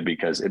so good,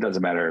 because it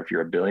doesn't matter if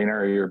you're a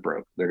billionaire or you're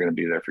broke, they're going to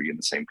be there for you in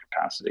the same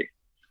capacity.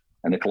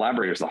 And the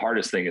collaborators, the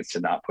hardest thing is to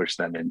not push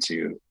them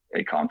into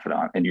a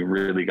confidant. And you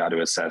really got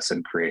to assess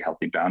and create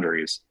healthy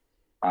boundaries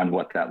on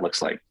what that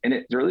looks like. And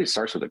it really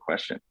starts with a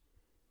question.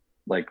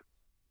 Like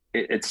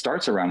it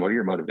starts around, what are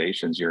your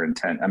motivations, your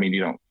intent? I mean,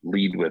 you don't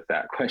lead with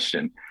that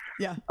question.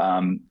 Yeah.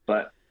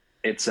 But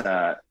it's,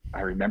 I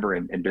remember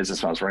in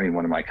business when I was running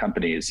one of my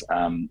companies,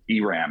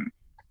 ERAM.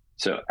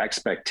 So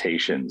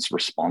expectations,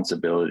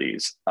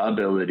 responsibilities,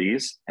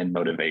 abilities, and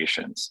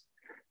motivations.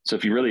 So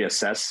if you really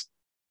assess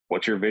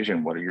what's your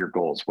vision, what are your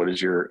goals, what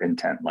is your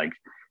intent, like,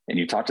 and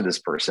you talk to this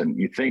person,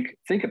 you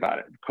think about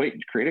it,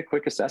 create a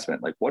quick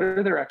assessment. Like, what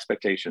are their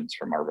expectations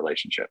from our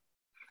relationship?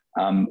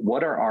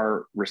 What are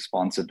our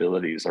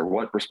responsibilities, or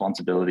what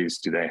responsibilities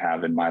do they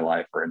have in my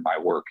life or in my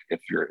work?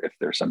 If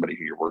they're somebody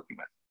who you're working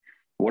with,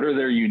 what are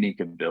their unique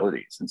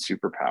abilities and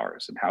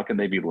superpowers, and how can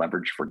they be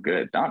leveraged for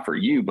good, not for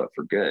you, but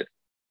for good?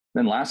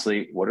 Then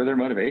lastly, what are their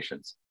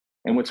motivations?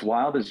 And what's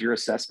wild is your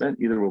assessment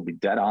either will be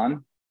dead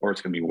on or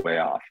it's going to be way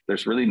off.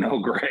 There's really no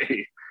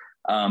gray.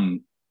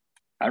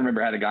 I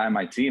remember I had a guy on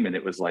my team, and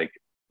it was like,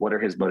 what are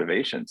his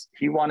motivations?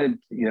 He wanted,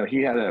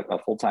 he had a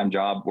full-time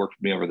job, worked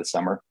with me over the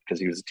summer because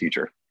he was a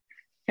teacher.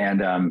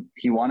 And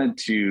he wanted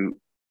to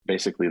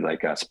basically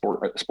like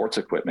sports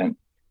equipment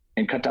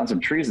and cut down some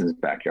trees in his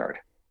backyard.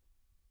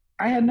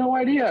 I had no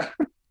idea.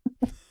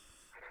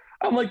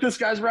 I'm like, this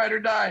guy's ride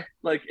or die.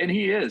 Like, and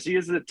he is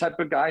the type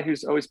of guy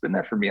who's always been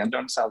there for me. I'm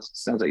done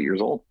since I was 8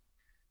 years old.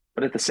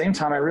 But at the same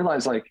time, I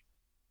realized like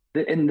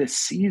that in the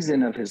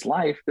season of his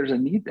life, there's a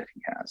need that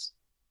he has.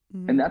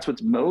 Mm-hmm. And that's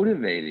what's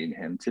motivating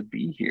him to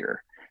be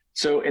here.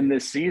 So in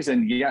this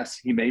season, yes,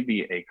 he may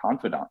be a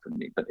confidant for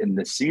me, but in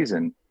this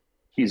season,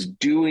 he's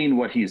doing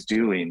what he's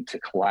doing to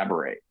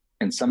collaborate.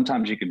 And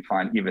sometimes you can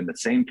find even the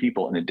same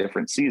people in a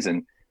different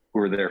season who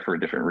are there for a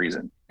different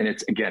reason. And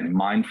it's, again,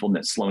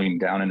 mindfulness, slowing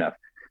down enough,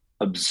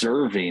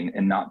 observing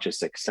and not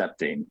just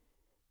accepting.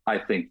 I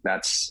think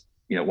that's,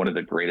 one of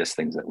the greatest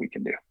things that we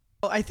can do.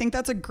 Well, I think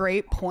that's a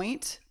great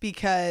point,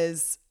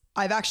 because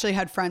I've actually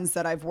had friends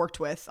that I've worked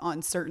with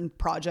on certain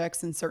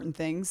projects and certain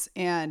things,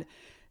 and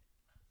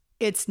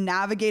it's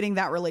navigating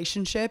that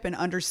relationship and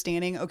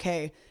understanding,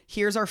 okay,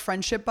 here's our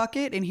friendship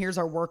bucket and here's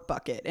our work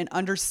bucket, and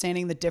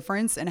understanding the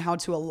difference and how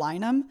to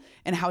align them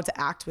and how to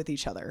act with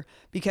each other.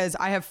 Because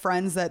I have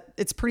friends that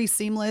it's pretty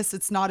seamless.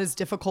 It's not as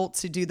difficult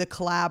to do the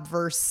collab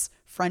versus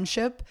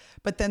friendship.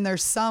 But then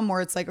there's some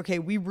where it's like, okay,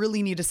 we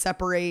really need to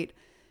separate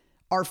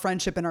our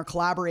friendship and our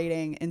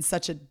collaborating in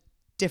such a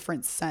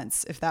different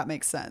sense, if that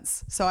makes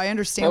sense. So I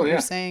understand what you're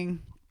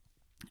saying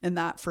in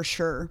that, for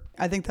sure.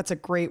 I think that's a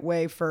great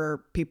way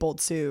for people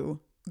to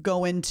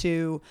go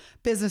into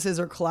businesses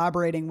or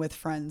collaborating with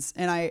friends.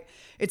 And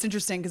it's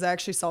interesting because I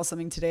actually saw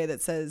something today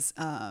that says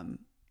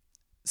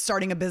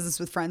starting a business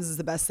with friends is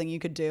the best thing you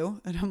could do.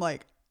 And I'm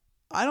like,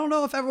 I don't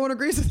know if everyone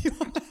agrees with you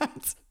on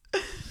that.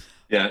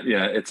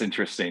 Yeah, it's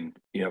interesting.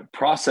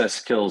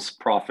 Process kills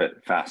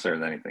profit faster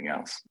than anything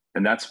else.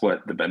 And that's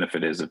what the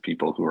benefit is of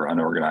people who are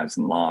unorganized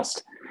and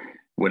lost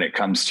when it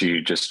comes to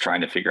just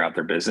trying to figure out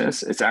their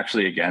business. It's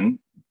actually, again,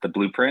 the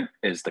blueprint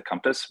is the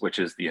compass, which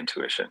is the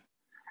intuition.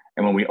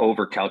 And when we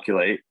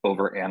overcalculate,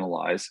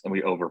 overanalyze, and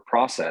we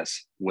overprocess,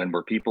 when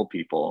we're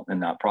people and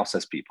not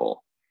process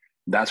people,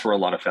 that's where a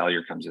lot of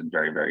failure comes in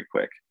very, very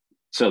quick.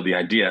 So the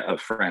idea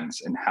of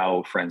friends and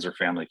how friends or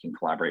family can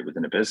collaborate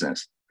within a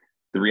business,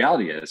 the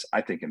reality is,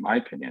 I think, in my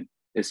opinion,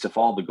 is to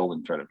follow the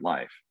golden thread of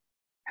life.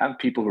 Have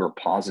people who are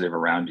positive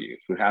around you,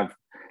 who have,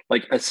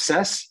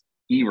 assess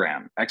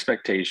ERAM,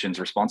 expectations,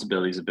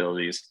 responsibilities,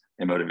 abilities,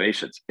 and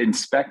motivations.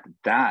 Inspect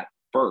that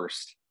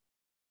first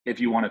if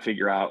you want to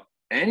figure out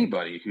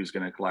anybody who's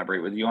going to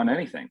collaborate with you on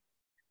anything.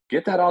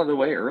 Get that out of the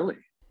way early.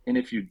 And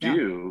if you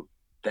do,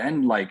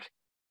 then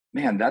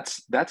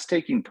that's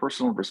taking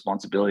personal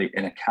responsibility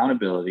and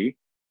accountability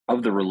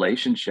of the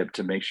relationship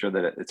to make sure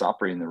that it's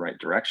operating in the right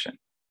direction.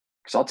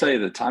 Because I'll tell you,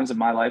 the times of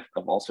my life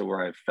of also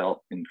where I've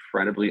felt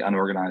incredibly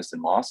unorganized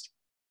and lost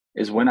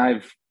is when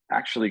I've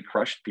actually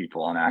crushed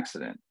people on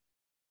accident,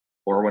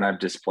 or when I've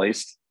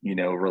displaced,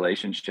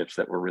 relationships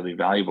that were really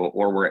valuable,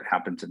 or where it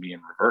happened to me in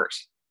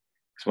reverse.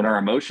 Because when our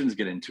emotions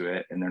get into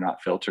it and they're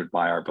not filtered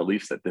by our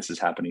beliefs that this is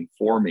happening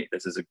for me,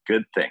 this is a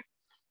good thing.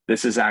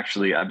 This is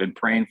actually, I've been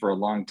praying for a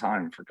long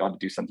time for God to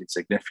do something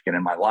significant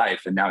in my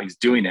life. And now he's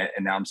doing it.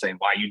 And now I'm saying,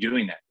 why are you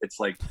doing it? It's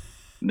like,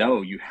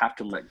 no, you have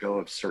to let go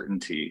of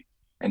certainty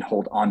and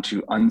hold on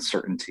to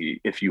uncertainty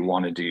if you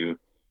want to do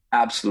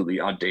absolutely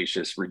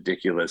audacious,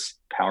 ridiculous,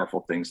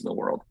 powerful things in the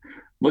world.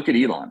 Look at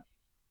Elon.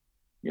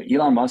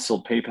 Elon Musk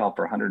sold PayPal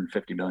for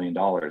 $150 million.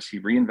 He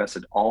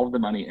reinvested all of the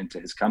money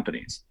into his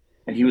companies,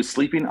 and he was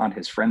sleeping on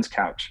his friend's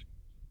couch.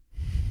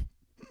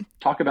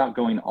 Talk about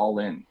going all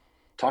in.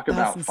 Talk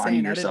about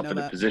finding yourself in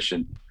a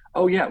position.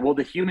 Oh yeah, well,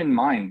 the human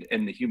mind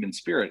and the human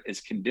spirit is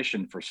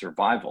conditioned for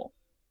survival.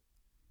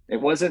 It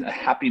wasn't a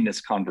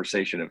happiness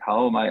conversation of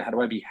how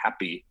do I be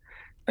happy,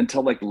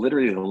 until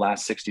literally the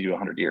last 60 to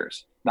 100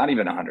 years, not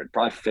even 100,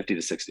 probably 50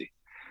 to 60.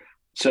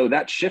 So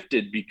that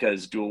shifted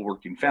because dual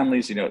working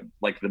families, the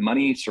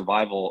money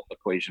survival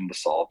equation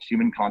was solved,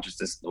 human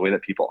consciousness, the way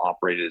that people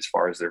operated as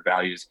far as their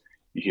values.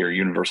 You hear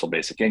universal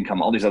basic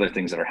income, all these other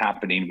things that are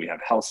happening. We have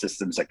health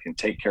systems that can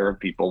take care of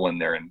people when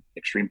they're in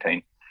extreme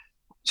pain.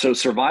 So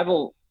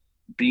survival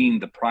being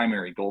the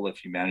primary goal of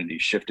humanity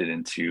shifted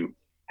into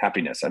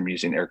happiness. I'm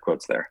using air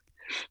quotes there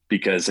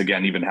because,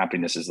 again, even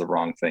happiness is the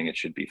wrong thing. It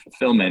should be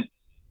fulfillment,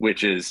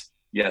 which is,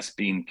 yes,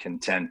 being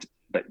content,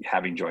 but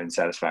having joy and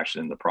satisfaction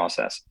in the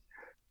process.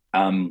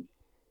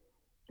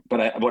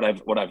 But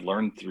what I've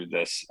learned through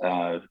this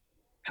kind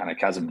of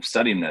chasm of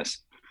studying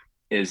this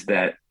is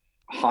that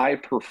high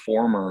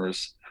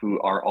performers who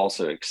are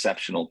also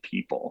exceptional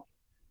people,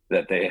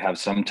 that they have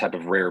some type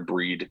of rare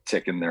breed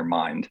tick in their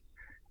mind,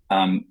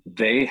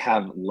 they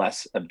have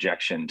less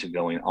objection to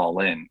going all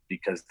in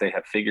because they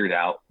have figured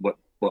out what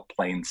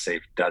playing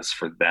safe does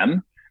for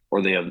them,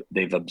 or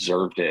they've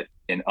observed it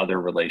in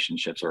other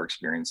relationships or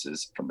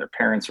experiences from their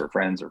parents or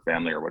friends or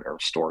family or whatever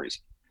stories.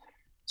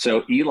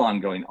 So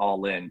Elon going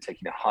all in,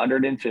 taking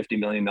 $150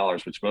 million,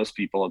 which most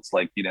people, it's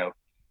like,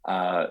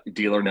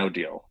 deal or no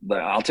deal.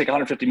 But I'll take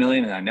 150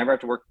 million and I never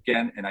have to work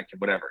again and I can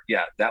whatever.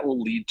 Yeah, that will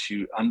lead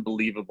to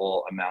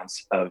unbelievable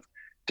amounts of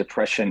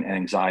depression and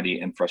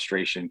anxiety and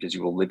frustration because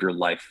you will live your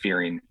life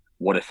fearing,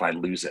 what if I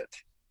lose it?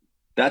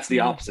 That's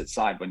the opposite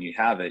side. When you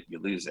have it, you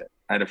lose it.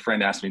 I had a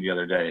friend ask me the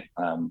other day,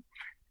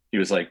 he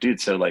was like, dude,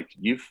 so like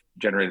you've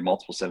generated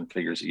multiple 7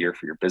 figures a year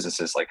for your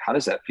businesses. Like, how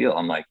does that feel?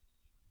 I'm like,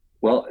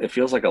 well, it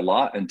feels like a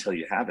lot until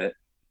you have it.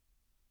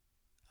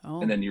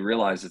 And then you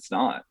realize it's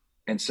not.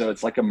 And so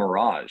it's like a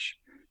mirage.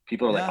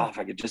 People are like, oh, if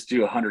I could just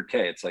do 100K.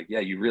 It's like, yeah,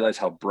 you realize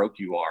how broke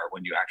you are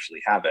when you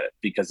actually have it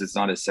because it's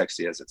not as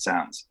sexy as it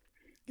sounds.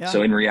 Yeah.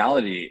 So in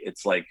reality,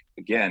 it's like,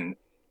 again,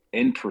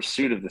 in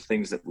pursuit of the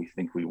things that we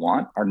think we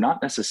want are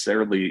not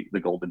necessarily the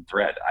golden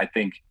thread. I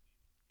think,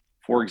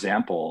 for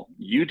example,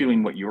 you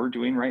doing what you're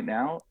doing right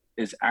now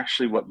is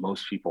actually what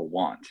most people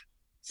want.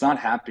 It's not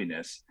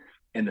happiness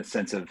in the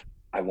sense of,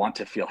 I want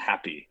to feel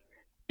happy.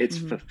 It's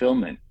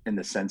fulfillment in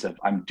the sense of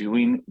I'm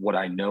doing what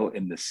I know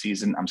in the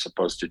season I'm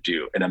supposed to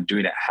do. And I'm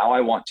doing it how I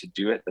want to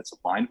do it that's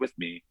aligned with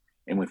me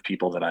and with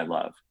people that I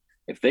love.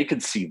 If they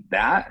could see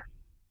that,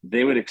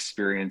 they would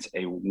experience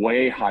a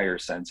way higher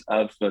sense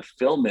of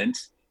fulfillment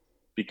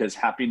because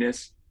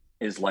happiness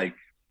is like,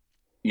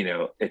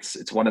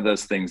 it's one of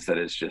those things that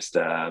is just,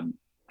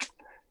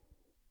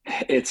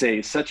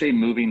 it's such a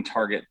moving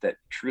target that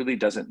truly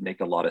doesn't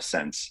make a lot of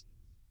sense.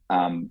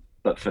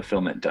 But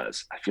fulfillment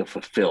does. I feel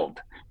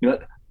fulfilled.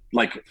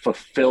 Like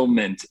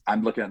fulfillment,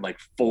 I'm looking at like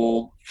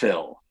full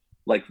fill.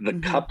 Like the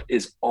cup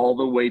is all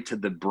the way to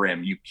the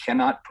brim. You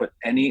cannot put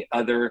any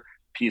other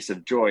piece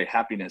of joy,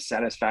 happiness,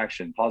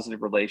 satisfaction,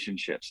 positive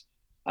relationships,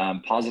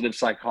 positive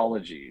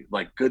psychology,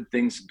 like good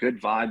things, good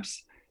vibes,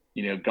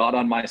 God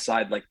on my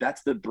side. Like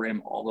that's the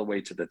brim all the way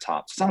to the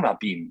top. It's not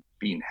about being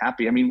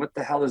happy. I mean, what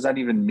the hell does that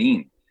even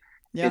mean?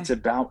 Yeah. It's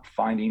about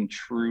finding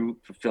true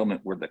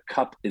fulfillment where the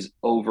cup is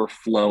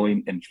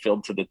overflowing and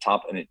filled to the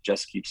top and it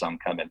just keeps on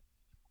coming.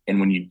 And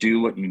when you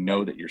do what you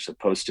know that you're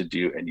supposed to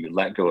do and you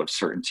let go of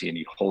certainty and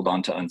you hold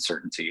on to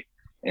uncertainty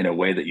in a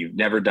way that you've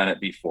never done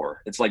it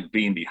before, it's like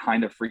being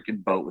behind a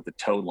freaking boat with a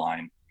tow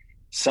line.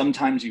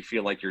 Sometimes you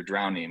feel like you're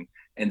drowning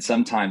and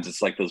sometimes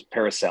it's like those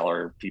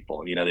parasailer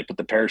people, they put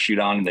the parachute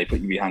on and they put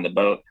you behind the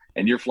boat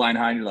and you're flying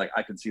high and you're like,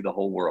 I can see the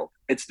whole world.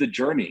 It's the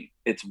journey.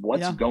 It's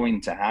what's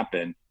going to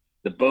happen.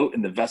 The boat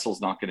and the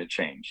vessel's not going to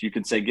change. You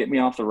can say, get me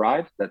off the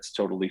ride. That's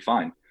totally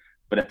fine.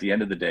 But at the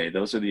end of the day,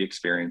 those are the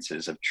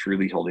experiences of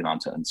truly holding on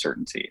to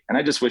uncertainty. And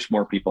I just wish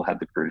more people had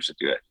the courage to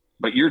do it,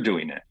 but you're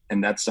doing it.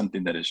 And that's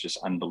something that is just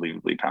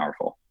unbelievably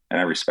powerful. And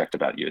I respect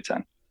about you,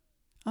 Etienne.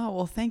 Oh,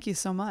 well, thank you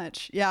so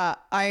much. Yeah,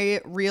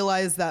 I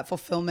realize that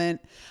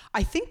fulfillment,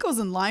 I think, goes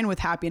in line with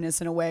happiness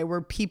in a way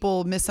where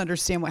people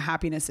misunderstand what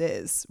happiness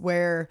is,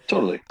 where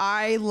totally.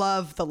 I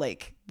love the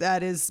lake.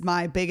 That is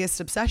my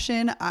biggest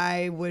obsession.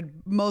 I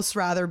would most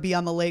rather be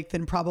on the lake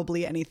than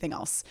probably anything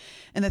else.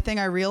 And the thing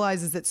I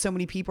realize is that so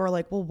many people are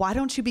like, well, why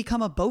don't you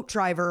become a boat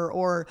driver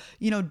or,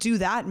 do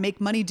that and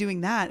make money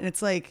doing that? And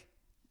it's like,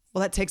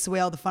 well, that takes away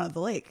all the fun of the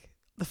lake.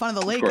 The fun of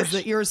the lake is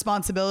the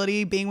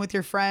irresponsibility, being with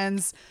your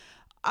friends.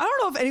 I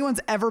don't know if anyone's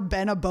ever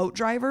been a boat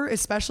driver,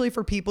 especially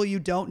for people you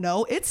don't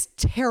know. It's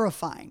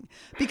terrifying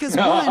because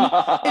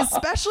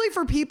especially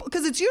for people,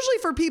 because it's usually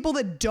for people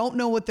that don't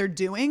know what they're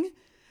doing.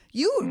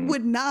 You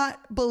would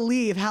not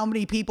believe how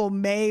many people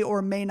may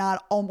or may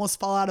not almost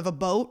fall out of a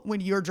boat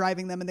when you're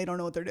driving them and they don't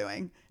know what they're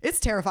doing. It's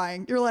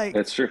terrifying. You're like,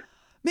 that's true.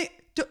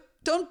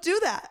 Don't do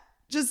that.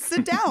 Just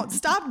sit down.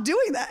 Stop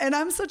doing that. And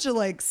I'm such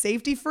a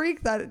safety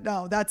freak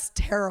that's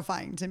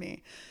terrifying to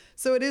me.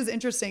 So it is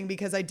interesting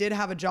because I did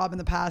have a job in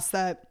the past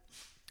that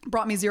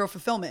brought me zero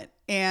fulfillment,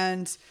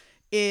 and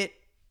it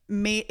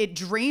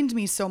drained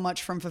me so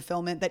much from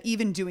fulfillment that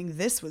even doing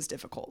this was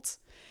difficult.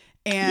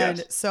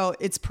 And so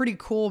it's pretty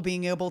cool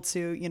being able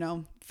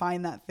to,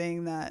 find that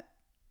thing, that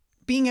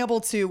being able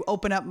to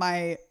open up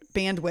my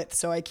bandwidth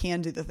so I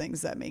can do the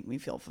things that make me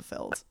feel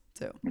fulfilled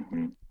too.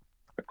 Mm-hmm.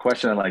 A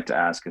question I like to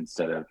ask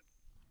instead of,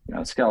 on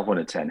a scale of 1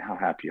 to 10, how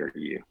happy are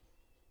you?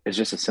 It's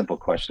just a simple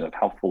question of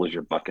how full is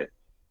your bucket?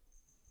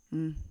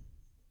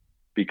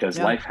 Because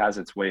life has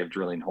its way of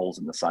drilling holes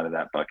in the side of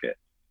that bucket.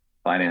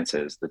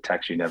 Finances, the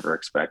text you never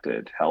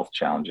expected, health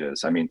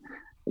challenges. I mean,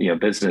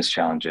 business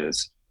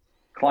challenges,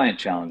 client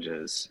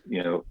challenges,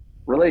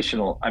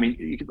 relational. I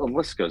mean, the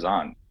list goes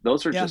on.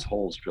 Those are just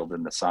holes drilled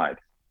in the side.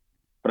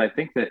 But I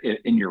think that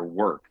in your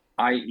work,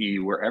 i.e.,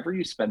 wherever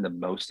you spend the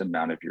most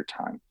amount of your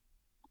time,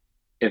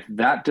 if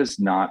that does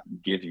not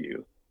give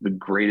you the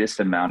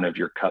greatest amount of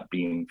your cup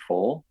being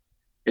full,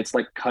 it's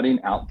like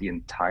cutting out the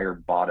entire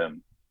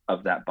bottom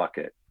of that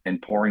bucket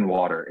and pouring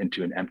water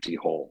into an empty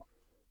hole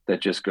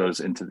that just goes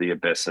into the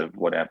abyss of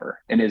whatever.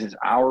 And it is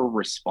our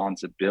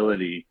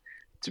responsibility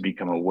to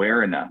become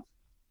aware enough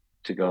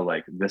to go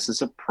like, this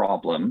is a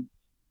problem.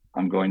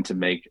 I'm going to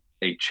make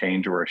a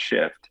change or a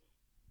shift.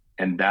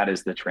 And that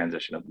is the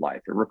transition of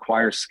life. It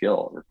requires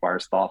skill, it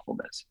requires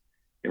thoughtfulness,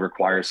 it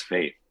requires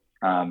faith.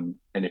 And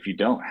if you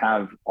don't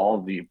have all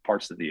of the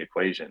parts of the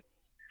equation,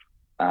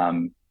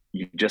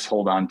 you just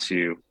hold on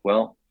to,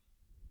 well,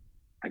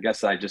 I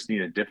guess I just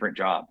need a different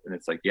job. And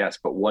it's like, yes,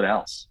 but what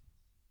else?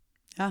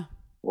 Yeah.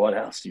 What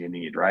else do you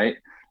need? Right.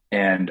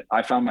 And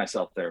I found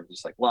myself there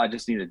just like, well, I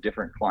just need a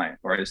different client,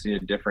 or I just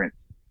need a different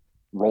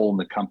role in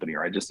the company,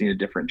 or I just need a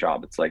different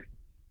job. It's like,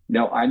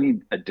 no, I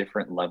need a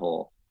different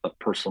level of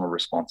personal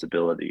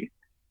responsibility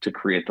to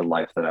create the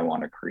life that I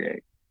want to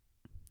create.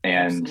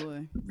 And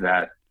Absolutely.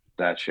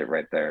 that shit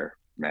right there,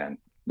 man,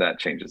 that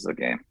changes the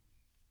game.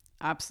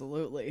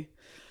 Absolutely.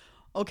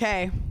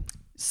 Okay.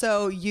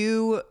 So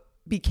you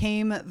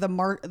became the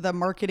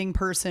marketing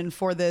person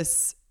for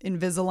this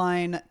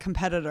Invisalign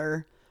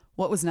competitor.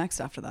 What was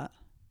next after that?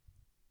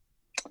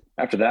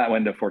 After that, I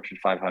went to Fortune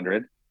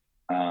 500.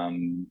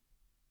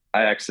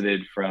 I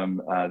exited from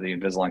the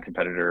Invisalign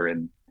competitor,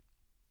 and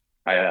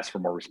I asked for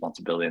more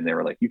responsibility, and they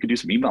were like, you could do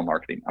some email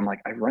marketing. I'm like,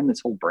 I run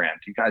this whole brand.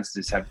 You guys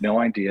just have no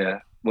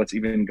idea what's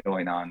even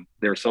going on.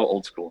 They were so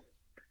old school.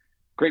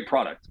 Great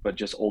product, but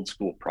just old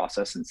school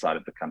process inside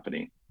of the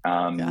company.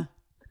 Yeah.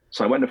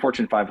 So I went to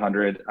Fortune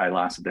 500. I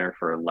lasted there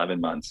for 11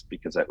 months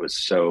because it was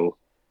so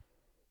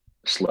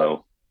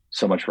slow,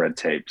 so much red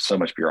tape, so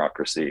much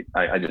bureaucracy.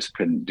 I just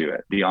couldn't do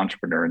it. The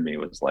entrepreneur in me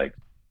was like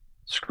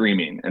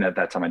screaming. And at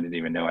that time, I didn't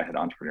even know I had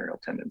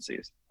entrepreneurial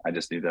tendencies. I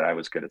just knew that I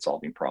was good at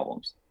solving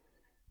problems.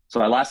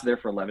 So I lasted there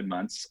for 11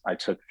 months. I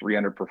took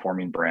 300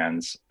 performing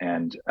brands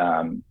and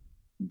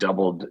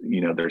doubled,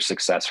 their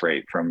success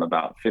rate from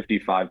about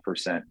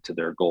 55% to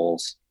their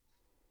goals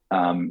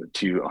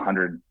to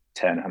 110,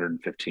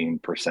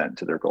 115%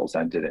 to their goals.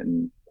 I did it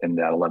in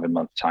that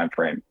 11-month time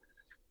frame.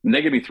 And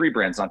they gave me 3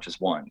 brands, not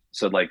just one.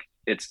 So like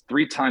it's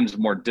 3 times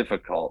more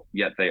difficult,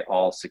 yet they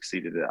all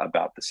succeeded at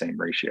about the same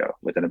ratio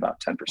within about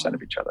 10%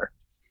 of each other.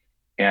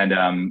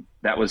 And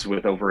that was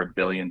with over $1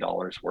 billion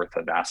worth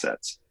of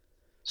assets.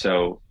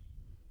 So,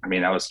 I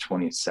mean, I was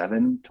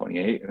 27,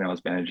 28, and I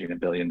was managing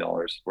 $1 billion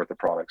worth of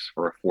products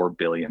for a $4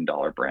 billion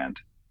brand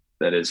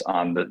that is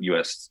on the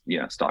US,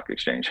 stock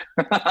exchange.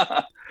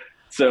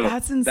 So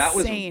that's insane. That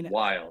was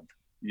wild.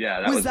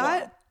 Yeah. That was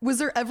wild. Was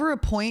there ever a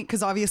point,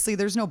 because obviously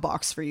there's no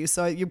box for you,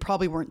 so you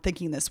probably weren't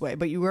thinking this way,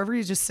 but you were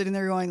ever just sitting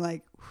there going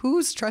like,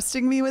 who's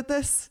trusting me with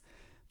this?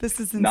 This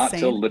is insane. Not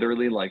till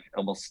literally like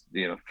almost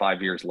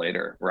 5 years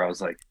later, where I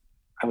was like,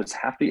 I was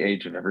half the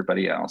age of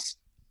everybody else.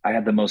 I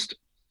had the most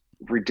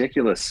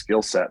ridiculous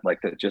skill set,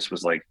 like that just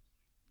was like,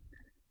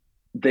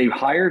 they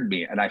hired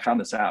me, and I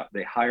found this out.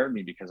 They hired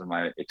me because of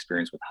my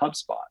experience with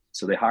HubSpot.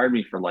 So they hired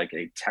me for like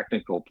a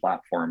technical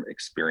platform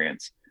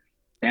experience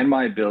and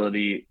my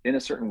ability in a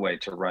certain way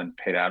to run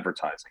paid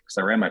advertising. Because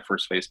I ran my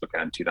first Facebook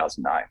ad in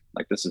 2009.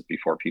 Like this is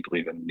before people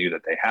even knew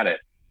that they had it.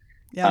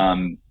 Yeah.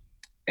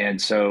 And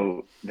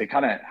so they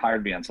kind of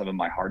hired me on some of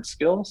my hard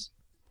skills,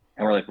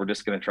 and we're like, we're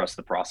just going to trust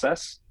the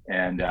process.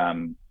 And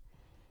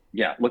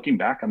looking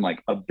back, I'm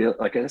like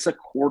it's a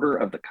quarter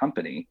of the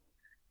company,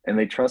 and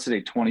they trusted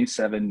a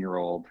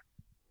 27-year-old,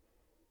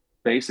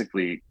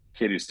 basically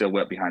kid who's still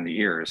wet behind the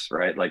ears,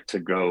 right? Like to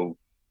go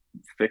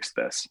fix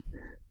this.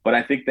 But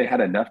I think they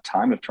had enough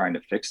time of trying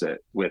to fix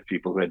it with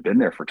people who had been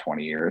there for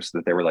 20 years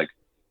that they were like,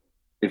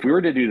 if we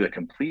were to do the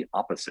complete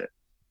opposite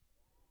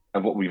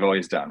of what we've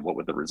always done, what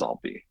would the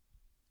result be?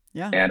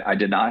 Yeah. And I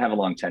did not have a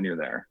long tenure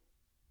there.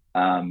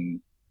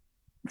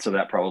 So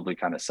that probably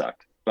kind of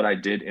sucked. But I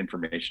did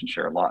information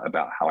share a lot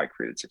about how I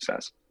created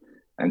success,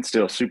 and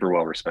still super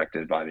well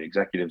respected by the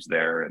executives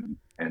there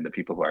and the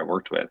people who I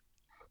worked with.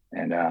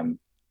 And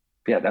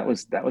that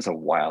was a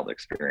wild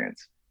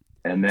experience.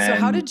 And then,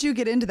 so how did you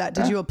get into that?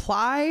 Did you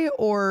apply,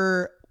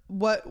 or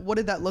what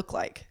did that look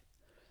like?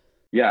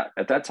 Yeah.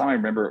 At that time, I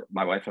remember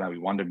my wife and I, we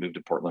wanted to move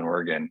to Portland,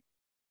 Oregon.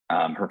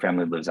 Her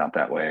family lives out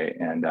that way.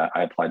 And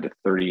I applied to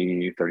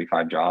 30,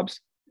 35 jobs.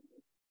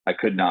 I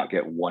could not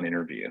get one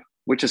interview,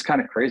 which is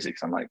kind of crazy.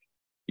 Cause I'm like,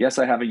 yes,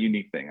 I have a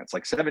unique thing. It's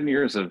like 7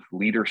 years of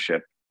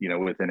leadership,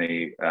 within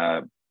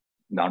a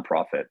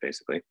nonprofit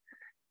basically.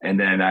 And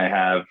then I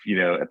have,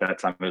 at that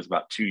time, it was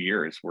about 2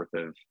 years worth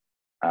of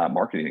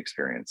marketing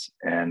experience.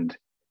 And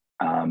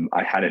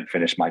I hadn't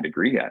finished my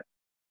degree yet.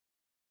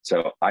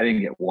 So I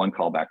didn't get one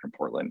call back from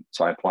Portland.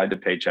 So I applied to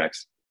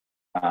Paychex.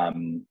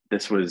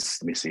 This was,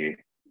 let me see,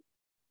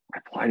 I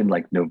applied in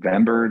like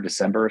November,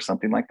 December, or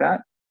something like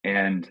that.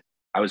 And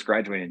I was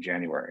graduating in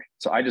January.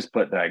 So I just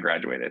put that I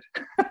graduated.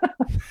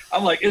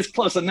 I'm like, it's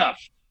close enough.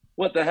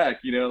 What the heck?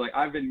 Like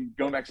I've been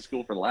going back to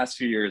school for the last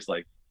 2 years,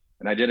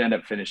 and I did end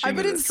up finishing. I've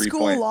been in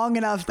school long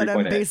enough that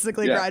I'm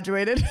basically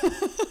graduated.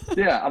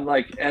 Yeah. I'm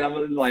like, and I'm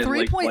in like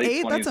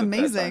 3.8. That's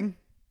amazing.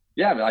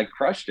 Yeah. I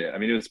crushed it. I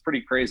mean, it was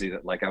pretty crazy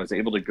that like I was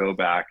able to go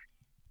back,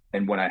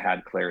 and when I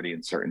had clarity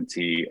and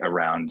certainty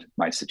around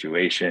my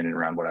situation and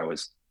around what I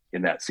was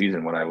in that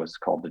season, what I was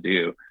called to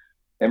do,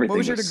 everything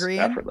was your degree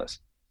effortless.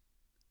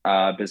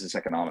 Business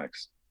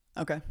economics.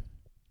 Okay.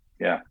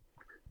 Yeah.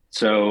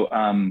 So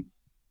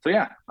so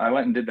yeah, I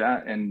went and did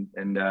that and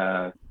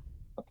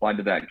applied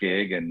to that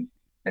gig, and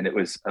it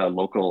was a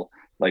local,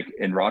 like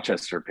in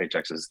Rochester,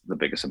 Paychex is the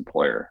biggest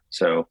employer.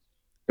 So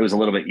it was a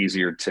little bit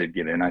easier to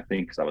get in, I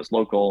think, because I was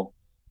local,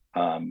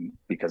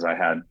 because I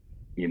had,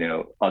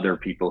 other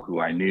people who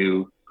I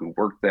knew who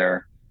worked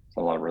there,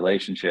 so a lot of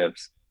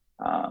relationships.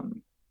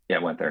 Yeah, I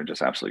went there and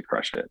just absolutely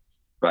crushed it.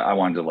 But I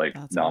wanted to like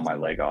That's gnaw my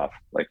awesome. leg off.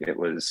 Like it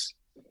was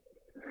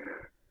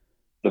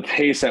the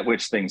pace at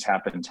which things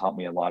happened taught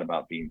me a lot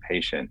about being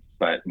patient.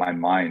 But my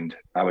mind,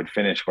 I would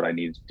finish what I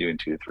needed to do in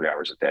 2 to 3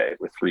 hours a day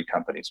with 3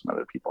 companies. When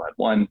other people had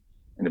one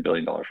and $1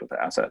 billion worth of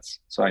assets.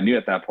 So I knew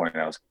at that point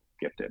I was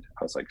gifted.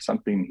 I was like,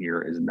 something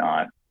here is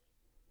not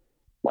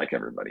like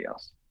everybody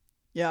else.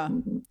 Yeah.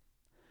 Mm-hmm.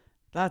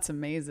 That's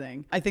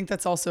amazing. I think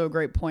that's also a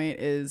great point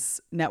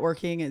is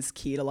networking is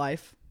key to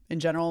life in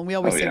general. And we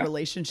always say Yeah.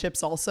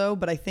 relationships also,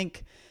 but I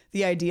think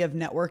the idea of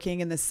networking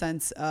in the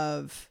sense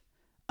of,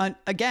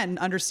 again,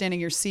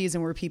 understanding your C's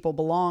and where people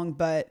belong,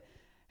 but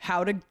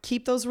how to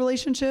keep those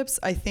relationships.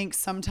 I think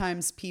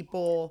sometimes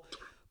people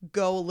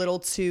go a little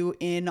too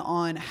in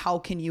on how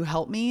can you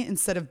help me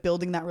instead of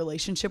building that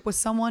relationship with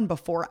someone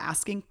before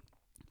asking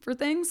for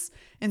things.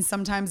 And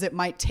sometimes it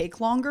might take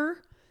longer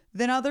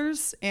than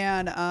others.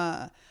 And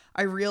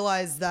I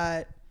realized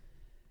that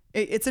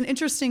it's an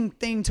interesting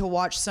thing to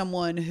watch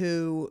someone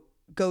who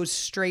goes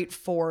straight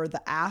for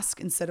the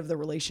ask instead of the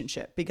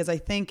relationship, because I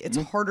think it's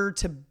harder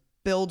to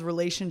build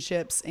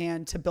relationships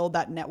and to build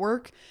that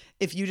network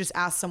if you just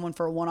ask someone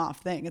for a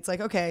one-off thing. It's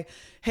like, okay,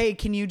 hey,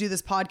 can you do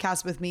this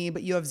podcast with me?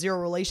 But you have zero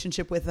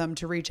relationship with them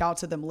to reach out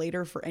to them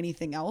later for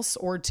anything else,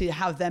 or to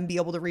have them be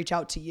able to reach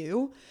out to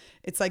you.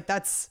 It's like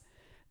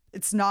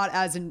it's not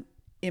as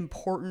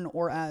important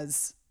or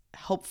as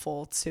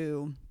helpful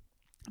to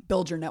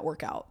build your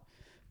network out.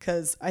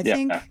 Because I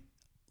think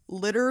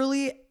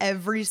literally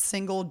every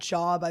single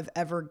job I've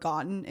ever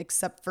gotten,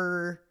 except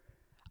for,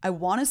 I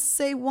want to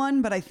say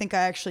one, but I think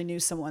I actually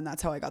knew someone.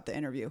 That's how I got the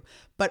interview.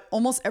 But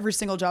almost every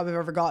single job I've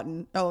ever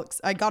gotten. Oh,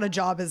 I got a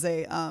job as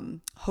a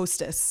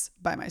hostess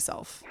by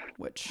myself,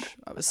 which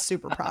I was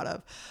super proud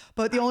of.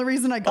 But the only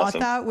reason I got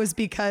that was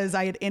because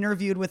I had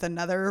interviewed with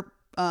another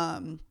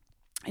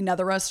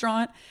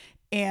restaurant.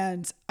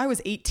 And I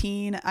was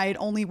 18. I had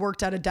only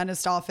worked at a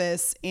dentist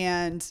office,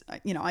 and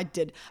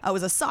I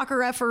was a soccer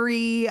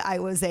referee. I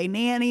was a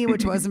nanny,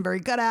 which I wasn't very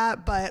good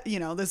at, but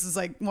this is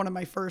like one of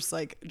my first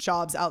like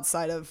jobs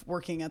outside of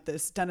working at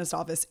this dentist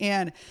office.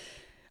 And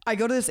I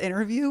go to this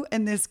interview,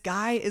 and this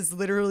guy is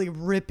literally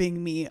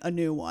ripping me a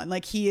new one.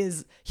 Like he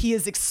is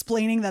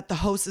explaining that the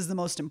host is the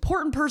most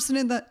important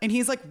person and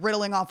he's like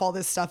riddling off all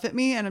this stuff at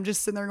me. And I'm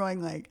just sitting there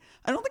going like,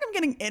 I don't think I'm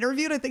getting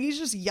interviewed. I think he's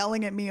just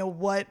yelling at me at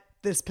what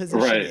this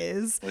position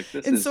is. Like,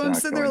 and so I'm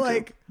sitting there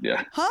like,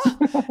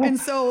 huh? And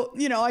so,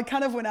 I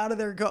kind of went out of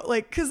there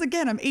cause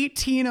again, I'm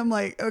 18. I'm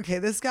like, okay,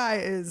 this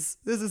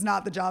is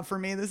not the job for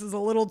me. This is a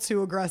little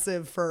too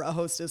aggressive for a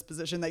hostess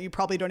position that you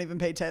probably don't even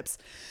pay tips.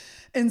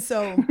 And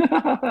so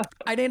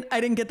I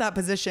didn't get that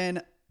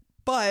position,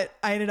 but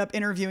I ended up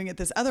interviewing at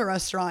this other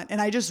restaurant,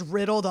 and I just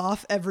riddled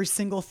off every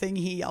single thing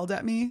he yelled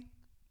at me.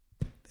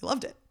 They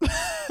loved it.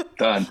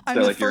 Done.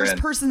 I'm the first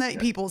person that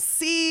people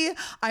see.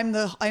 I'm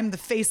the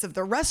face of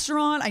the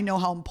restaurant. I know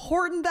how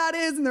important that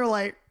is. And they're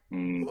like,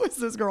 who is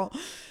this girl?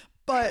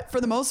 But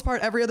for the most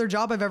part, every other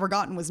job I've ever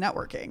gotten was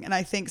networking. And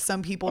I think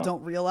some people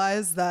don't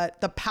realize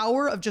that the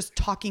power of just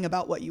talking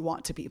about what you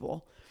want to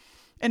people.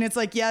 And it's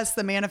like, yes,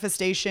 the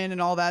manifestation and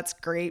all that's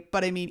great.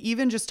 But I mean,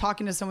 even just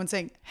talking to someone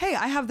saying, hey,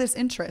 I have this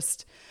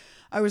interest.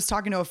 I was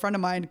talking to a friend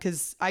of mine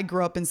because I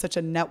grew up in such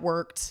a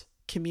networked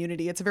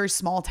community. It's a very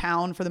small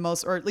town for the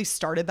most, or at least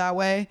started that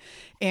way.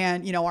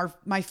 And,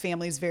 my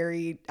family's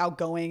very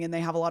outgoing and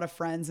they have a lot of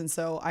friends. And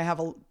so I have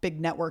a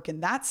big network in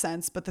that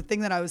sense. But the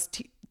thing that I was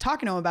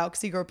talking to him about,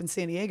 because he grew up in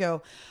San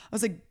Diego, I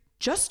was like,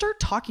 just start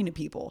talking to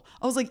people.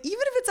 I was like, even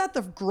if it's at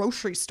the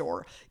grocery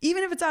store,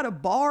 even if it's at a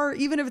bar,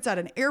 even if it's at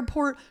an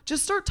airport,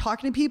 just start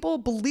talking to people.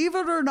 Believe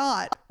it or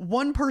not,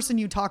 one person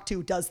you talk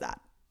to does that.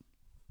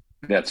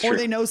 That's true. Or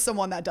they know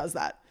someone that does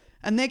that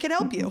and they can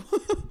help you.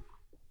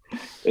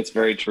 It's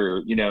very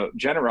true.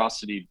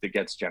 Generosity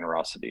begets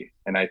generosity.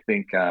 And I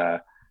think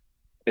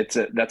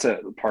that's a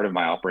part of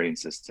my operating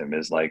system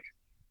is like,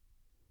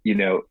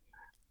 Gary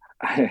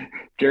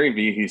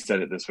Vee, he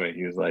said it this way.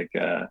 He was like,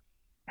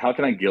 how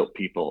can I guilt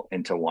people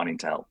into wanting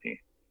to help me?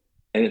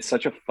 And it's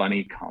such a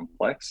funny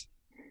complex,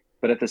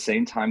 but at the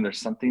same time, there's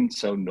something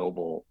so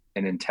noble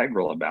and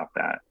integral about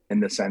that in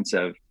the sense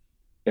of,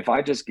 if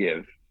I just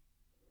give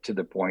to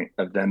the point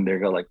of then they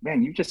go like,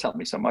 man, you just helped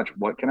me so much.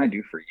 What can I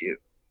do for you?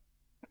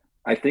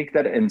 I think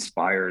that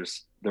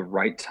inspires the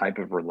right type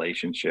of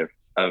relationship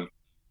of,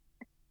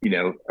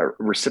 a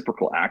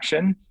reciprocal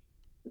action.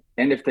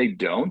 And if they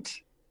don't,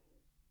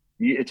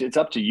 it's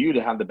up to you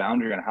to have the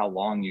boundary on how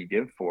long you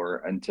give for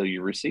until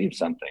you receive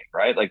something,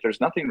 right? Like there's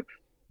nothing,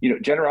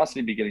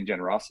 generosity begetting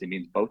generosity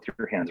means both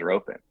your hands are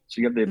open. So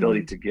you have the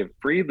ability to give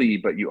freely,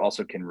 but you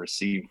also can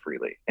receive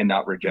freely and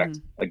not reject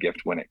a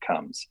gift when it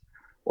comes.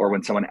 Or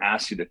when someone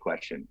asks you the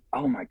question,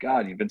 oh my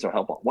God, you've been so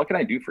helpful. What can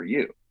I do for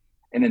you?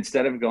 And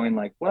instead of going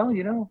like, well,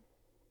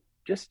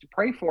 just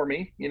pray for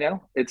me,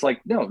 it's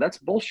like, no, that's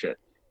bullshit.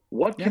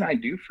 What can Yeah. I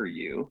do for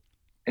you?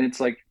 And it's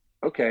like,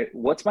 okay,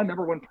 what's my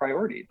number one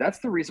priority? That's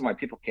the reason why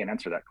people can't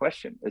answer that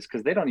question, is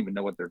because they don't even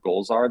know what their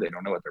goals are. They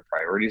don't know what their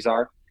priorities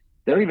are.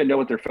 They don't even know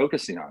what they're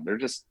focusing on. They're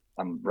just,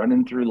 I'm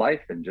running through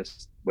life and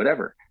just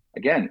whatever.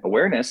 Again,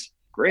 awareness,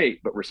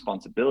 great, but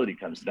responsibility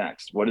comes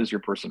next. What is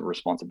your personal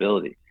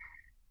responsibility?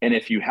 And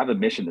if you have a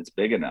mission that's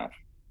big enough,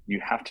 you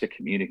have to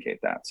communicate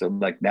that. So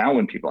like now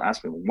when people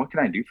ask me, well, what can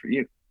I do for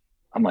you?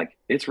 I'm like,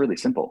 it's really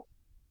simple.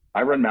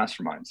 I run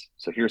masterminds.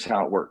 So here's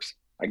how it works.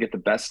 I get the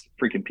best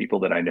freaking people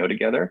that I know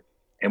together,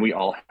 and we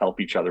all help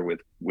each other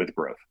with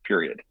growth,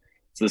 period.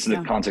 So this is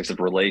the context of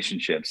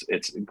relationships.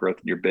 It's growth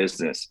in your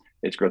business.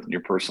 It's growth in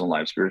your personal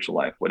life, spiritual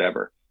life,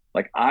 whatever.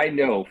 Like I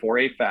know for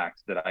a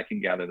fact that I can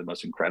gather the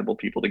most incredible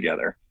people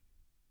together,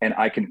 and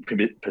I can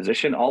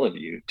position all of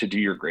you to do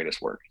your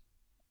greatest work.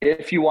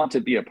 If you want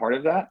to be a part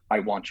of that, I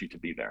want you to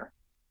be there,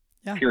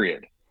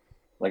 period.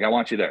 Like I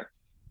want you there.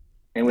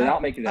 And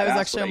without making that, I was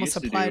actually almost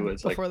applied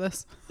before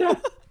this. Yeah,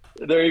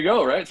 there you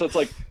go. Right. So it's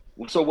like,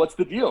 so what's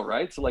the deal?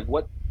 Right. So like,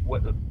 what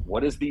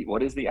is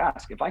the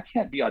ask? If I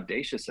can't be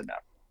audacious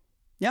enough.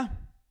 Yeah.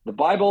 The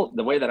Bible,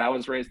 the way that I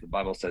was raised, the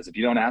Bible says, if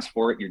you don't ask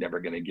for it, you're never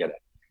going to get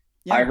it.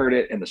 Yeah. I heard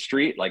it in the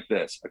street like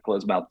this: a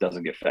closed mouth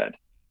doesn't get fed.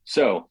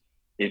 So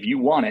if you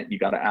want it, you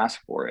got to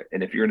ask for it.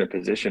 And if you're in a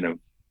position of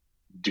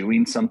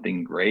doing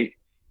something great,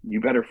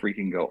 you better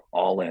freaking go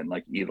all in,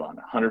 like Elon,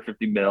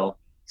 150 mil,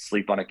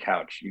 sleep on a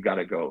couch. You got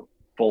to go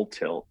full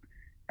tilt.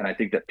 And I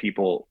think that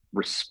people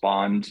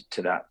respond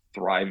to that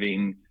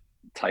thriving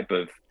type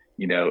of,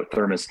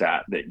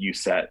 thermostat that you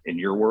set in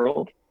your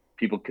world.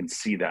 People can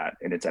see that,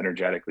 and it's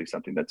energetically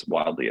something that's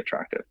wildly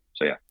attractive.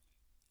 So yeah.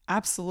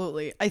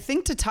 Absolutely. I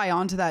think to tie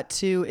on to that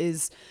too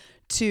is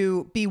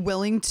to be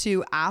willing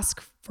to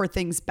ask for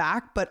things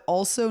back, but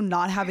also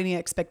not have any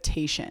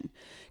expectation.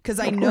 Because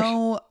I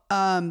know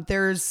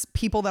there's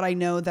people that I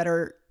know that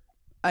are,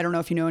 I don't know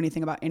if you know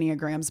anything about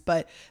Enneagrams,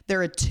 but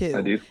they're a 2.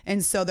 I do.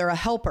 And so they're a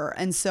helper.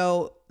 And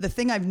so the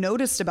thing I've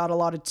noticed about a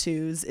lot of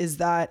 2s is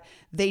that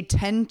they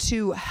tend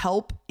to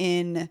help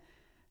in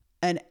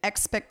an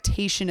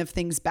expectation of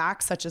things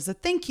back, such as a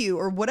thank you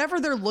or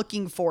whatever they're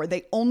looking for.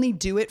 They only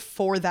do it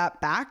for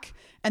that back,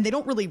 and they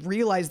don't really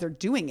realize they're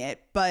doing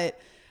it. But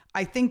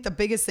I think the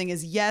biggest thing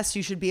is, yes,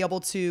 you should be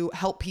able to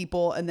help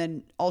people and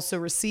then also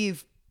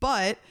receive,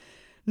 but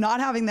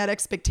not having that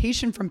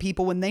expectation from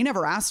people when they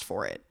never asked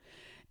for it,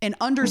 and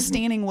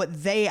understanding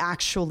what they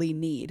actually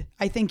need.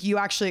 I think you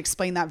actually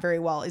explained that very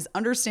well, is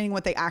understanding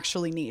what they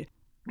actually need.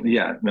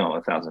 Yeah, no,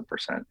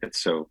 1,000%.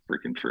 It's so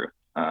freaking true.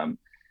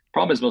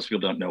 Problem is most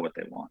people don't know what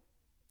they want.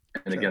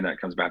 And again, that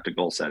comes back to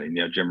goal setting.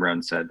 Jim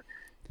Rohn said,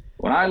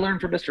 when I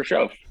learned from Mr.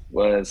 Shoaff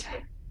was,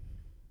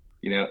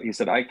 he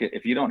said,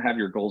 if you don't have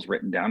your goals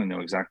written down and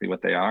know exactly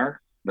what they are,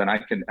 then I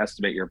can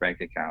estimate your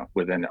bank account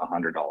within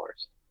 $100.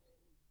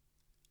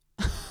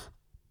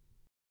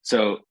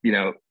 So,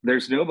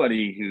 there's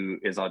nobody who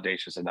is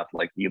audacious enough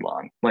like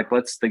Elon. Like,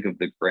 let's think of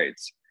the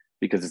greats,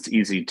 because it's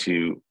easy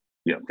to,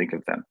 think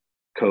of them.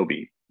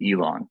 Kobe,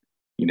 Elon,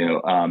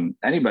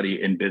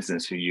 anybody in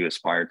business who you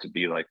aspire to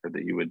be like, or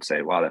that you would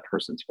say, wow, that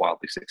person's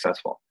wildly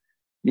successful.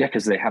 Yeah,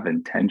 because they have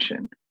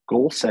intention.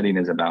 Goal setting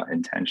is about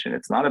intention.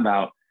 It's not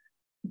about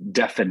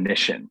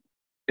definition.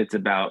 It's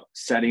about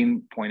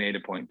setting point A to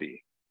point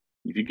B.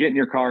 If you get in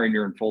your car and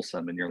you're in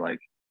Folsom and you're like,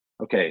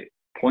 okay,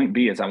 point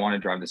B is I want to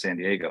drive to San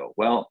Diego.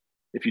 Well,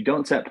 if you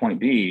don't set point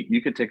B,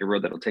 you could take a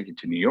road that'll take you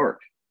to New York.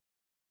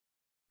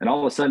 And all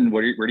of a sudden,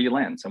 where do you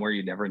land? Somewhere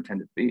you never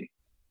intended to be.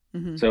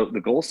 Mm-hmm. So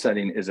the goal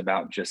setting is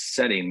about just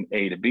setting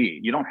A to B.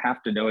 You don't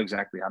have to know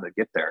exactly how to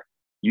get there.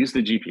 Use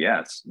the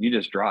GPS. You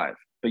just drive,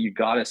 but you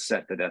got to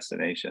set the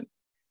destination.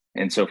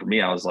 And so for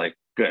me, I was like,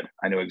 good.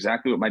 I know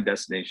exactly what my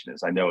destination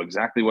is. I know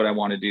exactly what I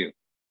want to do.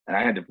 And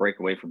I had to break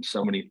away from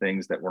so many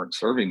things that weren't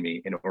serving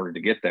me in order to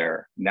get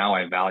there. Now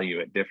I value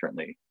it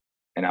differently.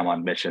 And I'm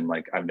on mission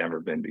like I've never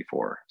been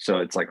before. So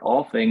it's like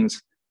all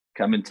things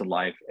come into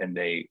life, and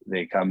they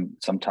come,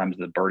 sometimes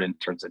the burden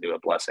turns into a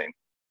blessing.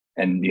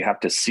 And you have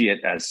to see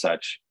it as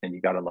such. And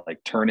you got to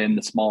like turn in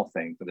the small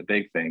thing for the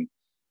big thing,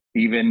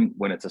 even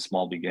when it's a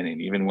small beginning,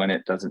 even when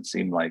it doesn't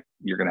seem like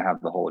you're going to have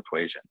the whole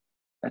equation.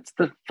 That's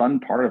the fun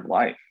part of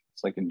life.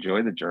 It's like,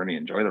 enjoy the journey,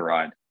 enjoy the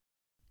ride.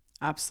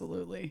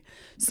 Absolutely.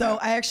 So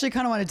I actually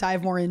kind of want to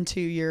dive more into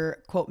your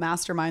quote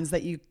masterminds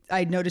that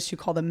I noticed you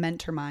call them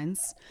mentor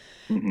minds,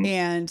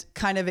 and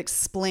kind of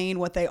explain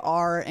what they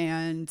are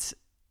and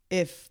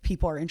if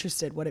people are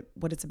interested, what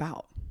it's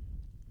about.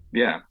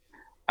 Yeah.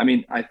 I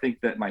mean, I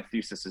think that my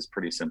thesis is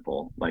pretty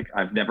simple. Like,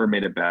 I've never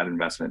made a bad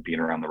investment being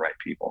around the right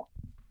people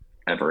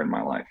ever in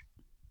my life.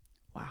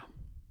 Wow.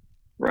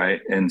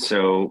 Right. And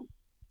so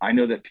I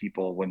know that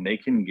people, when they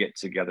can get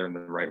together in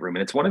the right room,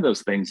 and it's one of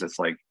those things that's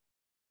like,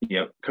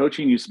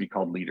 coaching used to be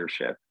called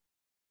leadership.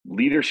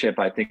 Leadership,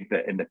 I think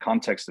that in the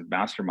context of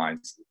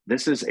masterminds,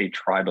 this is a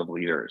tribe of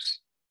leaders.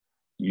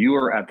 You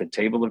are at the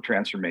table of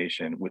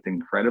transformation with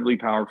incredibly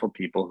powerful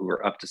people who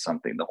are up to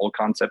something. The whole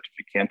concept, if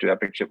you can't do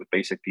epic shit with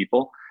basic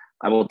people,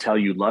 I will tell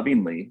you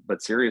lovingly,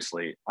 but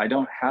seriously, I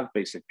don't have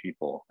basic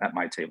people at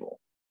my table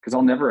because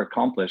I'll never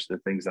accomplish the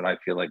things that I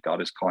feel like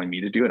God is calling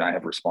me to do. And I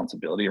have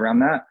responsibility around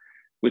that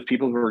with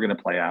people who are going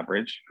to play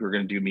average, who are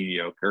going to do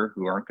mediocre,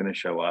 who aren't going to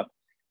show up,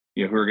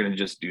 who are going to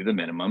just do the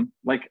minimum.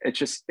 Like,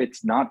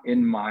 it's not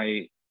in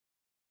my,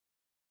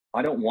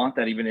 I don't want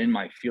that even in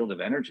my field of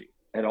energy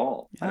at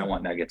all. Yeah. I don't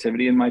want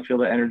negativity in my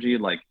field of energy.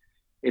 Like,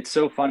 it's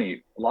so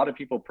funny. A lot of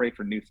people pray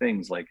for new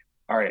things. Like,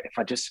 all right, if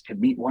I just could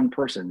meet one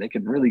person, they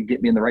could really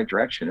get me in the right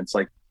direction. It's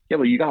like, yeah,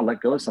 well, you got to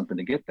let go of something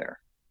to get there.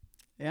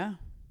 Yeah.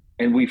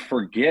 And we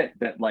forget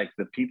that like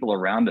the people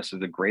around us are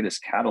the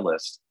greatest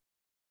catalyst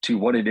to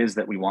what it is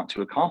that we want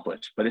to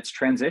accomplish. But it's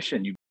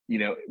transition.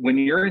 When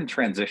you're in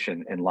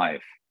transition in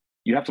life,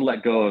 you have to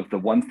let go of the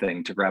one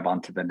thing to grab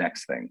onto the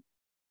next thing.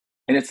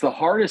 And it's the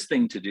hardest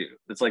thing to do.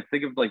 It's like,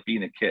 think of like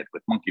being a kid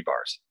with monkey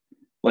bars.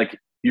 Like,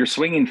 you're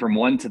swinging from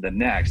one to the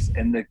next.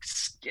 And the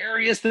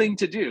scariest thing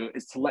to do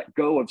is to let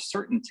go of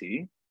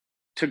certainty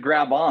to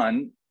grab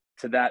on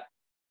to that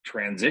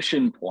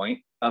transition point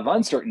of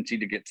uncertainty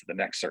to get to the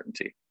next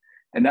certainty.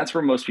 And that's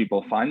where most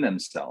people find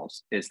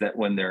themselves, is that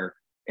when they're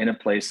in a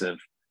place of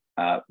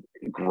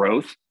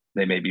growth,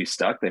 they may be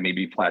stuck, they may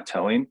be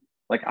plateauing.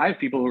 Like, I have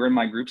people who are in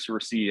my groups who are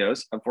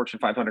CEOs of Fortune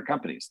 500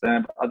 companies. Then I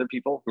have other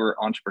people who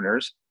are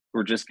entrepreneurs who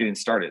are just getting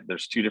started.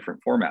 There's two different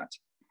formats.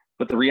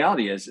 But the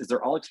reality is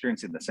they're all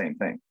experiencing the same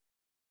thing.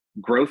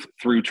 Growth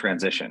through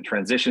transition.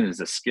 Transition is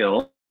a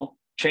skill.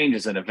 Change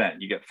is an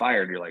event. You get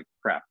fired, you're like,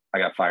 crap, I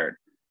got fired.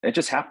 It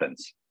just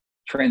happens.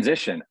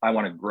 Transition, I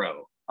want to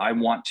grow. I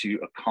want to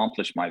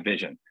accomplish my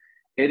vision.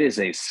 It is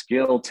a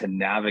skill to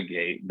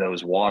navigate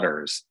those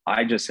waters.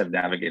 I just have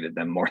navigated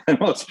them more than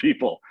most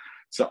people.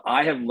 So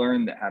I have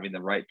learned that having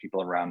the right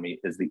people around me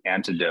is the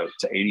antidote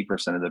to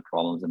 80% of the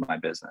problems in my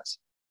business,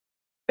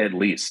 at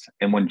least.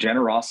 And when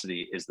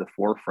generosity is the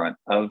forefront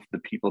of the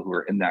people who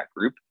are in that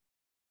group,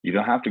 you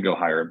don't have to go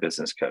hire a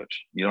business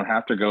coach. You don't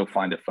have to go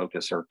find a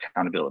focus or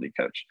accountability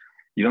coach.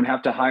 You don't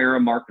have to hire a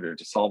marketer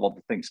to solve all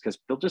the things, because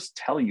they'll just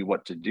tell you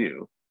what to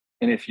do.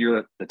 And if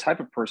you're the type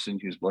of person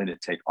who's willing to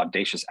take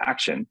audacious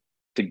action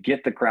to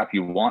get the crap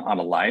you want out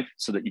of life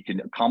so that you can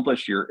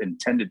accomplish your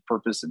intended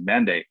purpose and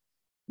mandate,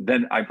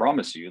 then I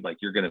promise you, like,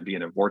 you're going to be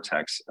in a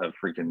vortex of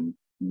freaking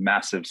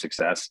massive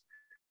success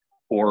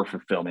or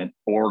fulfillment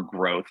or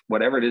growth,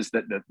 whatever it is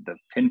that the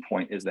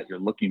pinpoint is that you're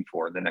looking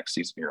for in the next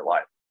season of your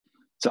life.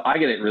 So I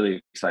get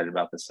really excited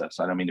about this stuff.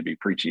 So I don't mean to be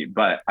preachy,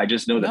 but I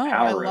just know the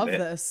power of it. I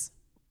love this.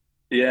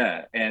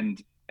 Yeah.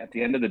 And at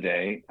the end of the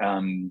day,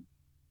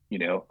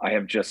 I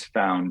have just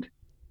found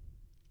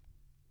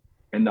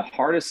in the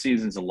hardest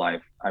seasons of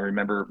life, I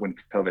remember when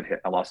COVID hit,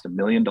 I lost $1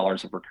 million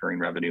of recurring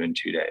revenue in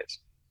 2 days.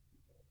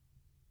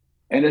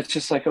 And it's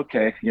just like,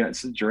 okay,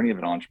 it's the journey of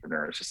an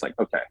entrepreneur. It's just like,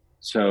 okay,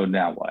 so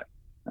now what?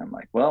 And I'm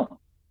like, well,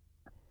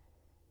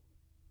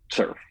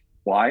 surf.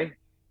 Why?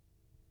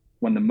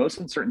 When the most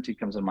uncertainty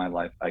comes in my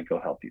life, I go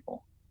help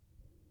people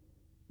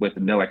with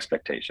no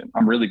expectation.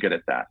 I'm really good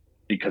at that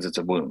because it's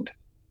a wound.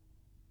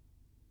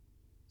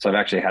 So I've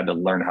actually had to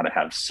learn how to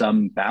have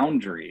some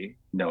boundary,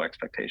 no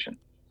expectation.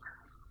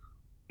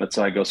 But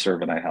so I go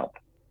serve and I help.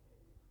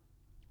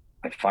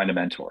 I find a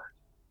mentor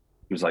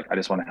who's like, I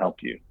just want to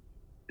help you.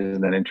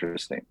 Isn't that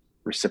interesting?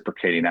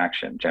 Reciprocating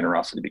action,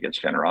 generosity begets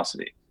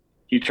generosity.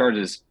 He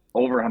charges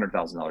over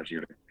 $100,000 a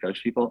year to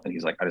coach people. And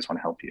he's like, I just want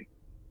to help you.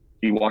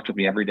 He walked with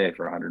me every day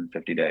for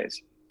 150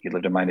 days. He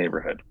lived in my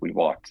neighborhood. We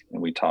walked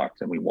and we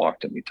talked and we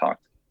walked and we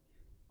talked.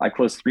 I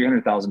closed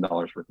 $300,000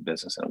 worth of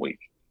business in a week.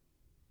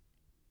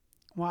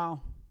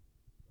 Wow.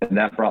 And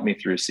that brought me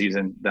through a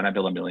season. Then I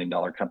built $1 million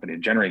company,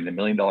 generating $1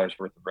 million worth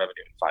of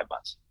revenue in 5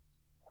 months.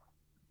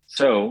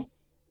 So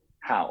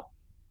how?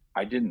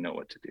 I didn't know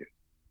what to do.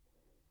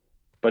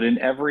 But in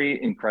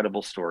every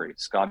incredible story,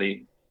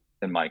 Scotty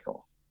and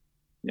Michael,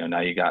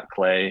 now you got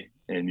Clay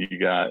and you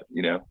got,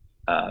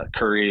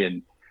 Curry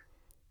and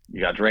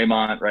you got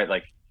Draymond, right?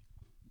 Like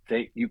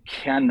you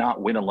cannot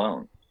win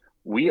alone.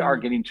 We are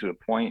getting to a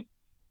point,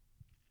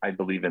 I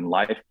believe, in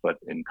life, but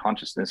in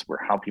consciousness, where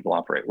how people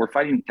operate. We're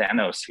fighting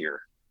Thanos here.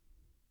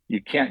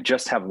 You can't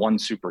just have one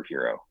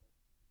superhero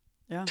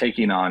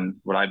taking on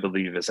what I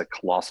believe is a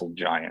colossal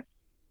giant.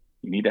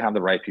 You need to have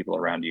the right people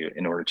around you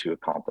in order to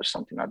accomplish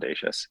something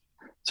audacious.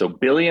 So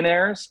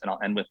billionaires, and I'll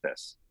end with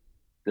this.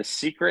 The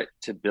secret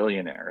to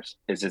billionaires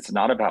is it's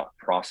not about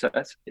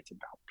process, it's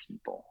about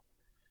people.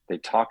 They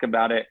talk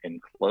about it in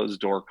closed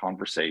door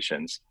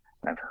conversations.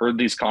 And I've heard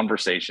these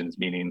conversations,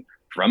 meaning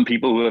from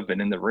people who have been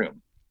in the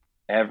room.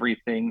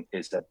 Everything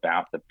is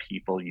about the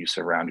people you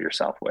surround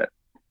yourself with.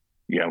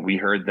 We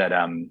heard that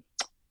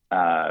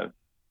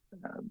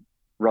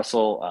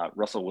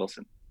Russell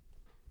Wilson,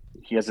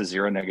 he has a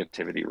zero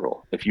negativity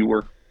rule. If you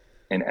work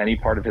in any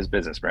part of his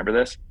business, remember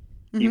this,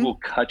 he will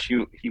cut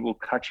you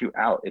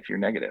out if you're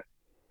negative,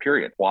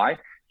 period. Why?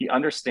 He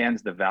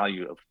understands the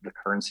value of the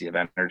currency of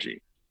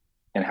energy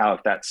and how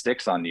if that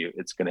sticks on you,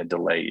 it's going to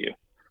delay you.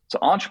 So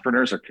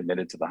entrepreneurs are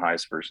committed to the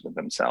highest version of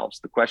themselves.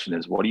 The question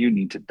is, what do you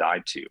need to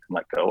die to and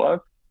let go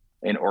of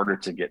in order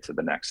to get to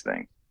the next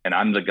thing? And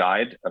I'm the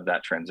guide of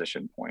that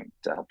transition point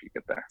to help you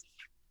get there.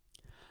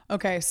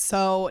 Okay.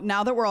 So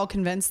now that we're all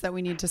convinced that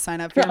we need to sign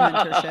up for your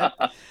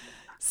mentorship,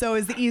 so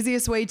is the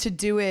easiest way to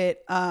do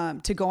it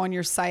to go on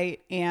your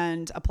site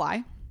and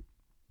apply?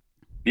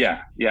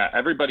 Yeah, yeah.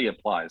 Everybody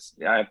applies.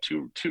 Yeah, I have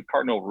two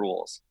cardinal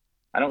rules.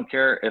 I don't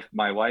care if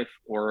my wife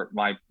or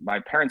my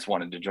parents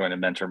wanted to join a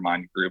mentor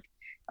mind group.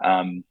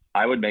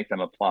 I would make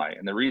them apply,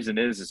 and the reason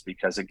is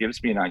because it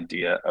gives me an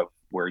idea of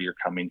where you're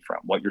coming from,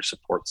 what your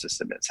support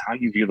system is, how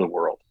you view the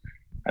world.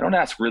 I don't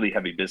ask really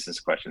heavy business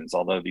questions,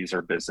 although these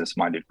are business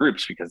minded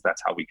groups because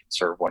that's how we can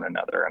serve one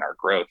another and our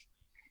growth.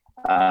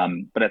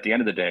 But at the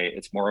end of the day,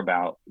 it's more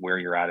about where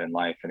you're at in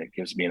life, and it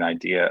gives me an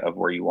idea of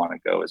where you want to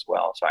go as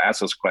well. So I ask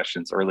those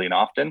questions early and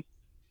often.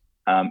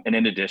 And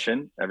in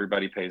addition,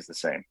 everybody pays the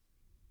same.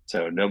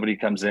 So nobody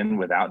comes in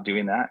without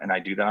doing that. And I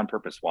do that on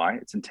purpose. Why?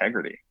 It's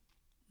integrity.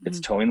 It's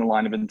towing the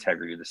line of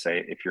integrity to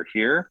say, if you're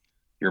here,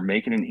 you're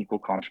making an equal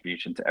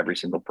contribution to every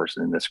single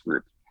person in this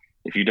group.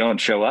 If you don't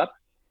show up,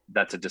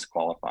 that's a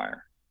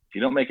disqualifier. If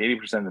you don't make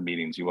 80% of the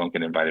meetings, you won't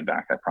get invited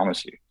back. I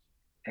promise you.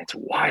 And it's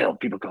wild.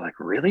 People go like,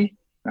 really?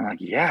 And I'm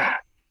like, yeah,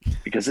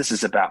 because this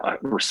is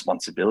about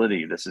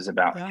responsibility. This is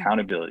about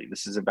accountability.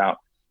 This is about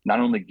not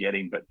only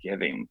getting, but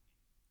giving.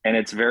 And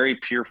it's very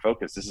pure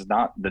focus. This is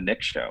not the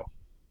Nick show.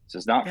 This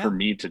is not for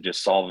me to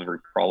just solve every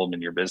problem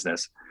in your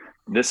business.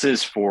 This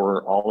is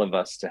for all of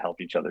us to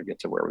help each other get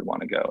to where we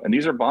want to go. And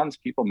these are bonds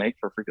people make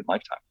for a freaking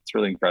lifetime. It's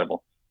really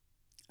incredible.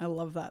 I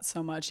love that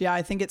so much. Yeah,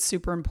 I think it's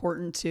super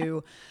important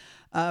to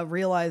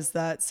realize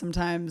that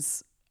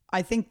sometimes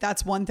I think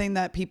that's one thing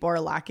that people are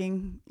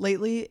lacking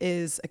lately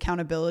is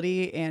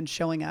accountability and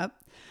showing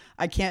up.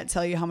 I can't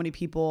tell you how many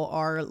people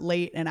are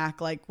late and act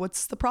like,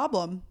 what's the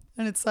problem?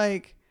 And it's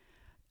like,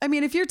 I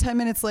mean, if you're 10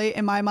 minutes late,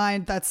 in my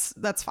mind,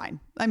 that's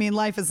fine. I mean,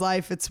 life is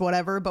life. It's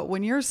whatever. But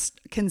when you're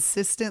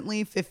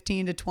consistently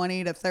 15 to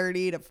 20 to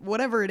 30 to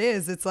whatever it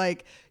is, it's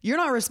like, you're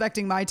not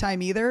respecting my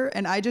time either.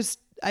 And I don't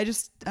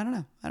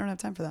know. I don't have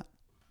time for that.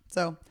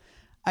 So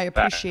I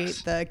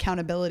appreciate the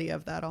accountability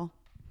of that all.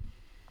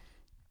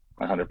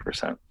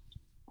 100%.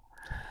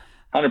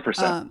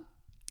 100%.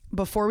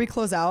 Before we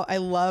close out,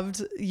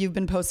 you've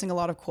been posting a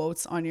lot of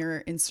quotes on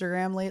your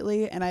Instagram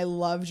lately, and I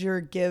loved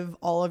your give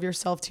all of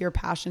yourself to your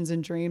passions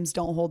and dreams.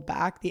 Don't hold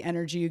back. The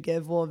energy you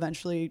give will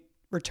eventually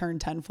return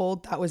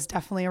tenfold. That was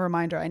definitely a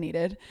reminder I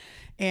needed.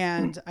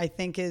 And I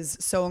think is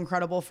so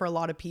incredible for a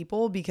lot of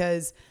people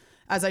because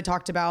as I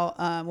talked about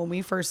when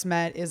we first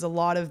met, is a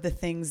lot of the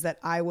things that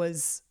I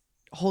was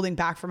holding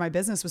back for my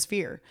business was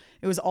fear.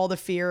 It was all the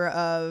fear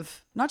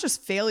of not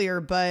just failure,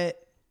 but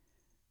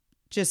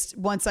just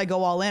once I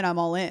go all in, I'm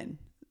all in.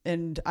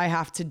 And I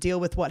have to deal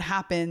with what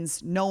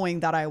happens knowing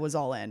that I was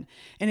all in.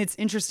 And it's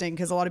interesting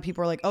because a lot of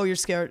people are like, oh, you're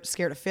scared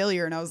of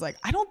failure. And I was like,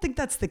 I don't think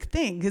that's the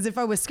thing. Because if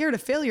I was scared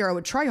of failure, I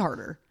would try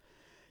harder,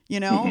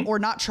 or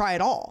not try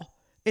at all.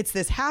 It's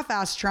this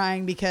half-ass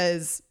trying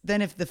because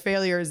then if the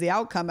failure is the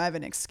outcome, I have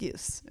an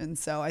excuse. And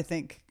so I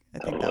think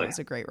that was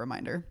a great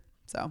reminder.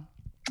 So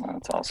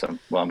that's awesome.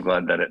 Well, I'm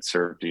glad that it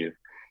served you.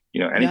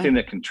 Anything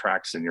that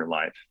contracts in your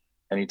life,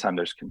 anytime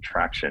there's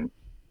contraction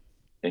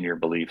in your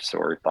beliefs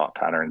or thought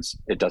patterns,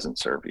 it doesn't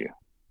serve you.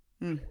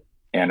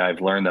 And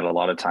I've learned that a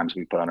lot of times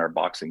we put on our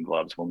boxing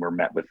gloves when we're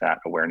met with that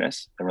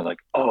awareness and we're like,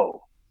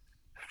 oh,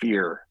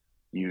 fear,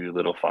 you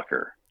little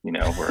fucker,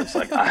 where it's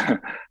like,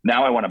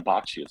 now I want to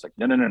box you. It's like,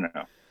 no.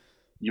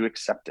 You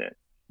accept it.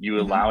 You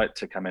allow it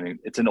to come in.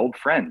 It's an old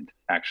friend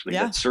actually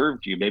that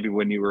served you maybe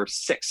when you were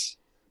 6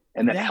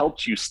 and that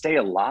helped you stay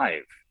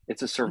alive.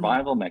 It's a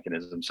survival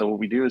mechanism. So what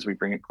we do is we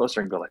bring it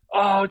closer and go like,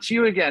 oh, it's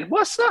you again.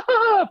 What's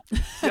up?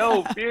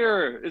 Yo,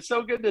 fear. It's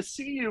so good to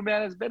see you,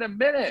 man. It's been a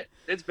minute.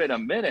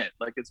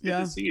 Like, it's good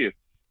to see you.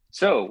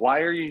 So why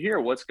are you here?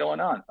 What's going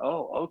on?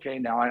 Oh, okay.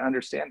 Now I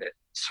understand it.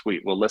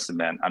 Sweet. Well, listen,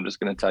 man, I'm just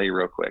going to tell you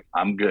real quick.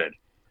 I'm good.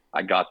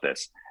 I got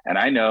this. And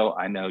I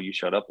know you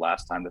showed up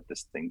last time that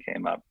this thing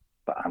came up,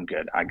 but I'm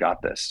good. I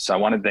got this. So I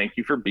want to thank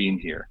you for being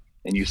here.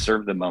 And you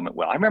served the moment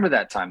well. I remember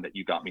that time that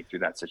you got me through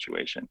that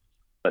situation.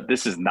 But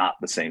this is not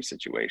the same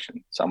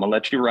situation. So I'm going to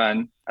let you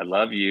run. I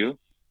love you.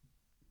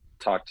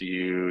 Talk to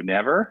you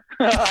never.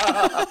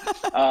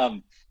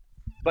 But,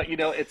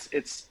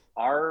 it's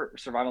our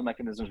survival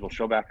mechanisms will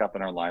show back up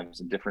in our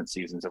lives in different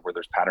seasons of where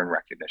there's pattern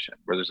recognition,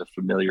 where there's a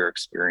familiar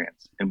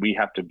experience. And we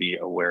have to be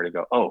aware to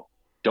go, oh,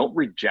 don't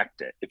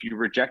reject it. If you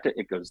reject it,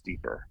 it goes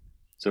deeper.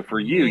 So for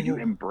you, you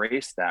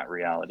embrace that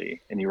reality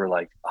and you were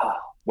like, oh,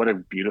 what a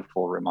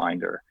beautiful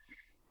reminder.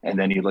 And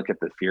then you look at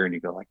the fear and you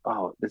go like,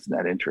 oh, isn't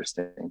that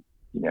interesting?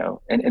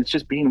 And it's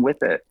just being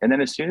with it. And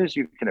then as soon as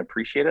you can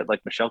appreciate it, like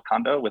Michelle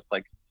Kondo with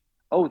like,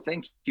 oh,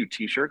 thank you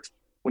t-shirts.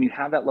 When you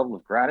have that level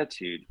of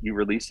gratitude, you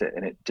release it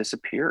and it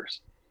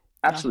disappears,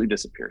 absolutely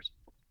disappears.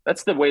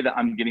 That's the way that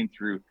I'm getting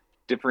through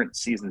different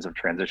seasons of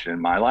transition in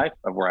my life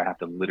of where I have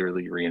to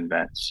literally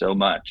reinvent so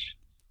much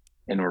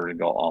in order to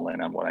go all in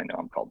on what I know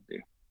I'm called to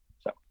do.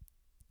 So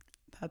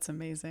that's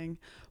amazing.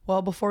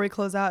 Well, before we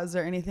close out, is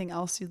there anything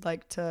else you'd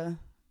like to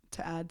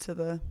add to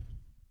the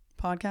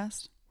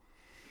podcast?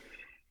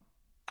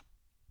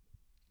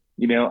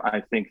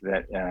 I think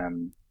that,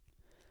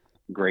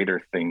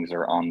 greater things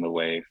are on the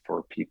way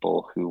for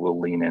people who will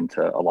lean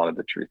into a lot of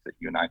the truth that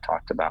you and I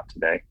talked about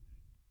today.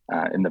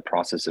 In the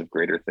process of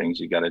greater things,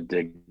 you got to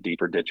dig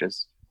deeper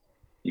ditches.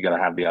 You got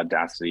to have the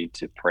audacity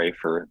to pray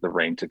for the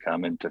rain to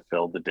come and to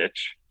fill the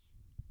ditch.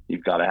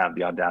 You've got to have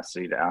the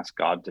audacity to ask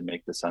God to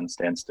make the sun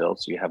stand still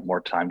so you have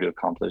more time to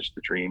accomplish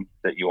the dream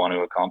that you want to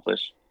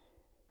accomplish.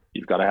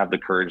 You've got to have the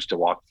courage to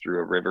walk through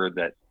a river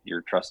that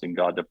you're trusting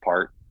God to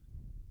part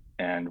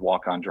and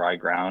walk on dry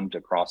ground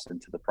to cross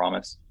into the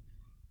promise.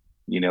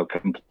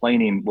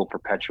 Complaining will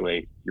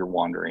perpetuate your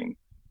wandering,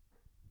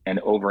 and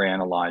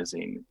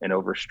overanalyzing and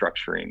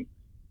overstructuring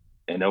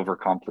and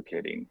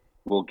overcomplicating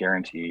will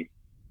guarantee,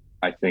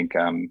 I think,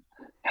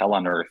 hell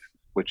on earth,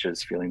 which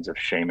is feelings of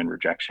shame and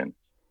rejection.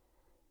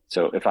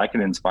 So if I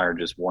can inspire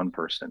just one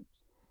person,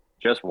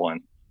 just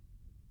one,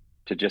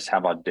 to just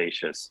have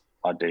audacious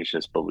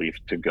belief,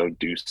 to go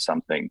do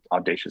something,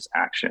 audacious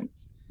action,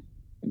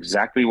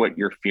 exactly what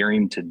you're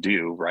fearing to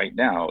do right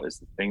now is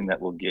the thing that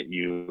will get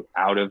you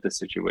out of the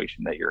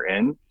situation that you're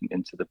in and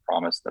into the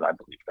promise that I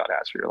believe God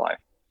has for your life.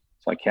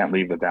 So I can't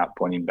leave without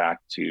pointing back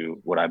to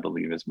what I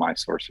believe is my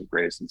source of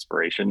greatest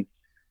inspiration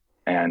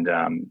and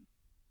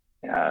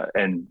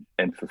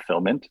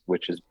fulfillment,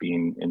 which is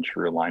being in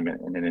true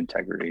alignment and in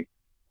integrity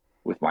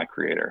with my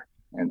Creator.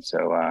 And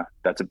so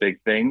that's a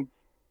big thing.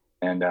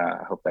 And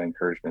I hope that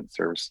encouragement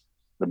serves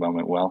the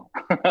moment well.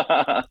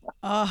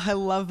 Oh, I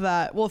love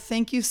that. Well,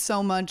 thank you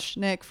so much,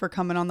 Nick, for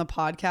coming on the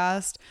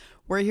podcast.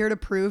 We're here to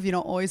prove you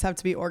don't always have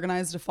to be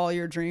organized to follow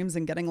your dreams,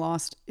 and getting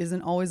lost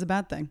isn't always a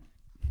bad thing.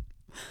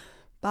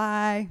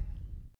 Bye.